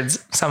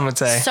hundreds, some would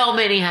say. So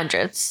many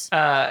hundreds.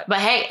 But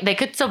hey, they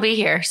could still be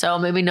here, so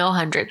maybe no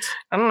hundreds.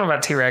 I don't know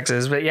about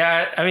T-Rexes, but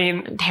yeah, I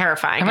mean,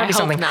 Terrifying. There might I be hope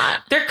something.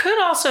 not. There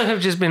could also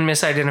have just been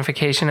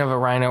misidentification of a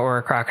rhino or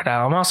a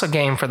crocodile. I'm also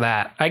game for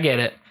that. I get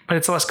it, but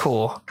it's less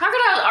cool. Crocodiles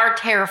are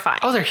terrifying.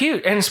 Oh, they're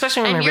huge, and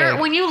especially when and they're you're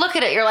big. when you look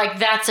at it, you're like,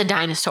 that's a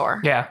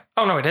dinosaur. Yeah.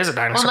 Oh no, it is a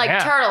dinosaur. Well, like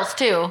yeah. turtles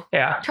too.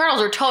 Yeah.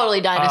 Turtles are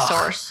totally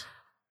dinosaurs.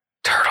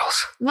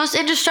 Turtles. Most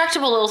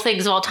indestructible little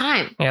things of all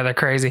time. Yeah, they're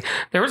crazy.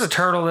 There was a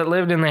turtle that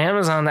lived in the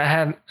Amazon that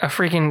had a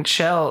freaking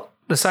shell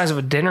the size of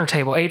a dinner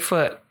table,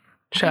 8-foot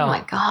shell. Oh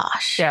my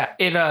gosh. Yeah,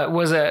 it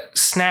was a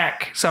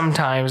snack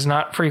sometimes,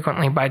 not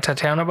frequently, by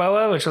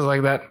Titanoboa, which was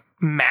like that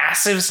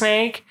massive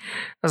snake.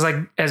 It was like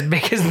as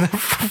big as the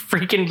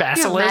freaking Can you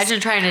basilisk. imagine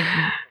trying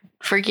to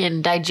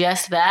freaking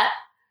digest that?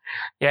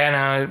 Yeah,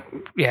 no,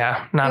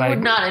 yeah, not It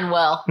would not end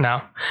well.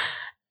 No.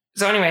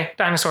 So anyway,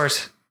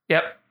 dinosaurs.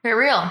 Yep. They're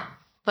real.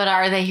 But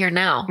are they here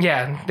now?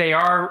 Yeah, they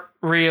are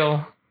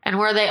real. And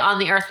were they on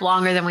the earth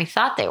longer than we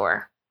thought they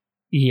were?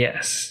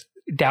 Yes.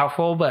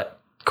 Doubtful, but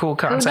cool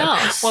concept.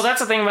 knows? Well, that's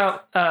the thing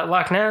about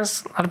Loch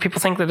Ness. A lot of people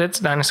think that it's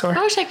a dinosaur.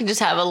 I wish I could just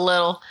have a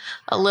little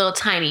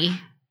tiny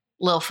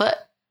little foot.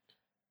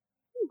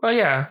 Well,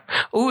 yeah.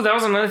 Ooh, that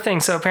was another thing.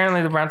 So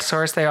apparently the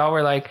Brontosaurus, they all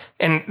were like,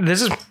 and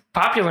this is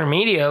popular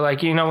media,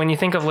 like, you know, when you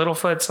think of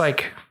Littlefoot's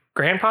like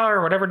grandpa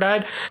or whatever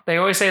died, they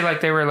always say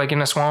like they were like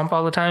in a swamp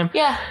all the time.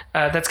 Yeah.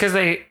 That's because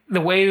the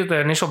way the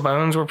initial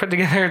bones were put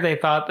together, they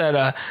thought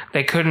that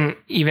they couldn't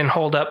even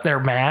hold up their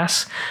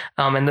mass,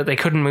 and that they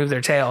couldn't move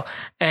their tail.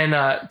 And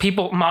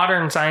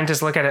modern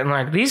scientists look at it and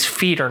like, these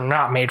feet are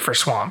not made for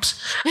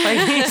swamps.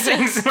 Like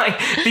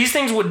these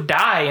things would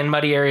die in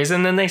muddy areas.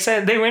 And then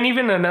they went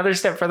even another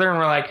step further and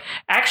were like,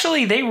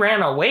 actually, they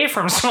ran away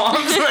from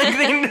swamps. Like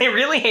they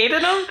really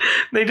hated them.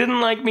 They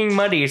didn't like being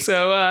muddy.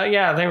 So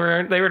yeah, they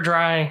were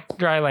dry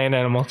land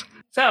animals.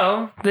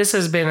 So this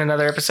has been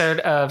another episode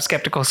of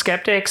Skeptical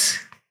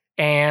Skeptics,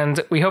 and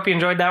we hope you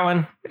enjoyed that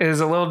one. It is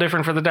a little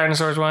different for the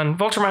dinosaurs one.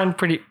 Vulturemine,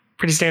 pretty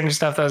standard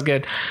stuff. That was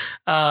good.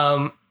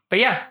 But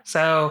yeah,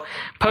 so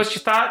post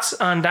your thoughts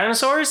on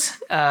dinosaurs.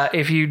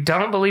 If you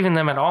don't believe in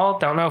them at all,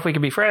 don't know if we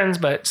could be friends,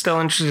 but still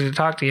interested to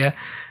talk to you.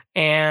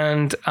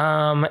 And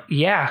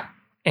yeah.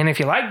 And if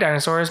you like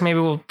dinosaurs, maybe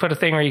we'll put a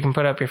thing where you can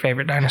put up your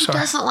favorite dinosaur. Who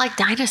doesn't like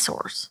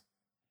dinosaurs?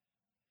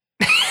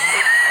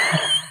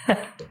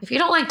 If you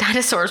don't like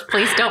dinosaurs,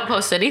 please don't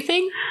post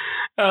anything.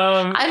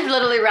 I'd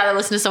literally rather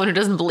listen to someone who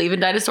doesn't believe in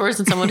dinosaurs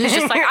than someone who's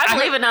just like, I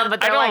believe in them,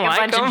 but they're like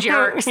a bunch of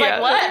jerks. Yeah,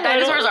 like, what?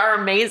 Dinosaurs are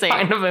amazing.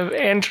 Kind of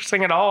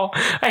interesting at all.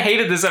 I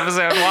hated this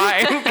episode.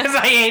 Why? Because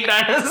I hate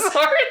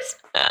dinosaurs.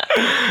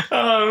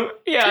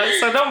 Yeah,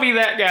 so don't be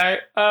that guy.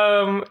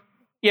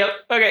 Yep.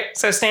 Okay,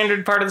 so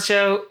standard part of the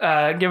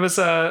show. Give us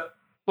a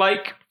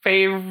like,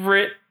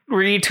 favorite,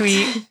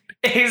 retweet,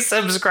 a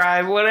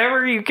subscribe,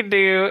 whatever you can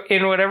do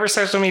in whatever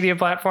social media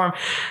platform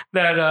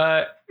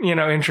that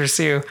interests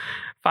you.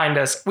 Find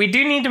us. We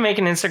do need to make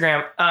an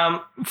Instagram.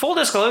 Full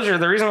disclosure,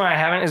 the reason why I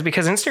haven't is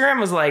because Instagram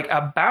was like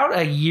about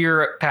a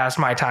year past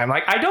my time.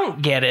 Like, I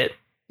don't get it.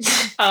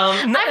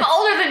 I'm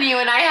older than you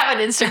and I have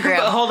an Instagram.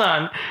 But hold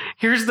on.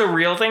 Here's the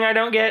real thing I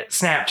don't get.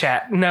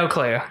 Snapchat. No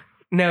clue.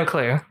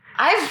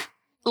 I've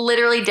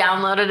literally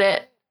downloaded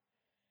it,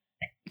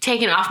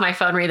 taken it off my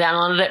phone,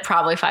 re-downloaded it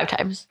probably 5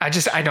 times. I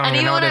don't And even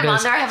even know when what I'm it on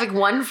is. there, I have like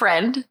one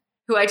friend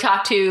who I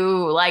talk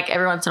to like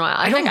every once in a while.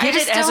 I don't get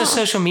it as a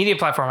social media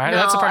platform.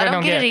 That's the part I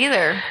don't get it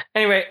either.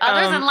 Anyway,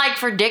 other than like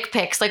for dick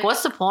pics, like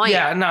what's the point?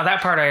 Yeah, no,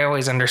 that part I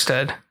always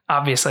understood.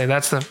 Obviously,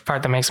 that's the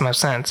part that makes the most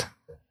sense.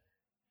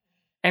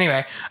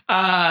 Anyway,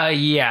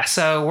 yeah,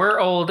 so we're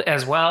old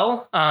as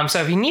well.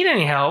 So if you need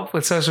any help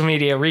with social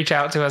media, reach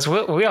out to us.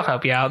 We'll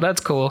help you out. That's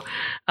cool.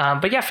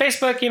 But yeah,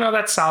 Facebook,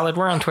 that's solid.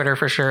 We're on Twitter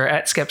for sure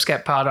at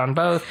SkepSkepPod on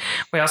both.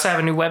 We also have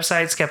a new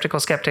website,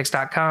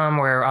 skepticalskeptics.com,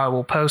 where I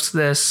will post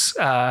this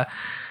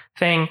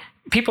thing.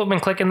 People have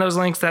been clicking those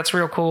links. That's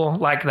real cool.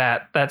 Like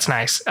that. That's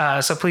nice.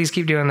 So please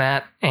keep doing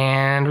that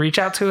and reach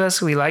out to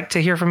us. We like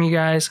to hear from you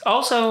guys.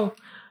 Also,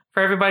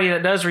 for everybody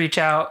that does reach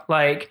out,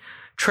 like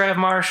Trev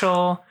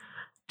Marshall,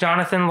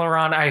 Jonathan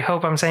Laurent, I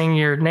hope I'm saying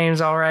your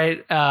names all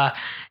right.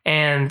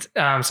 And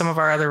some of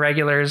our other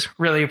regulars,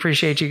 really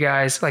appreciate you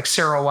guys, like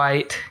Cyril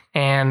White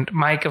and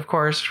Mike, of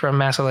course, from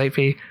Masso Late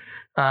Fee.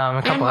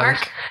 A couple others.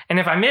 And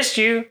if I missed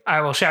you,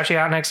 I will shout you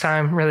out next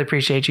time. Really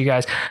appreciate you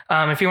guys.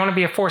 If you want to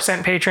be a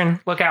 4-cent patron,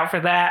 look out for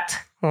that.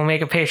 We'll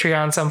make a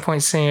Patreon some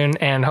point soon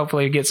and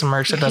hopefully get some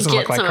merch that doesn't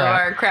look like crap. Get some of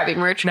our crappy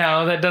merch.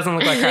 No, that doesn't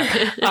look like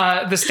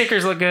crap. The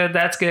stickers look good.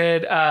 That's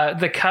good.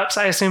 The cups,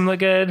 I assume, look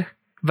good,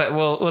 but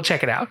we'll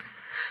check it out.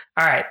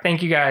 All right.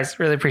 Thank you guys.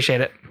 Really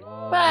appreciate it.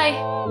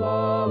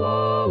 Bye.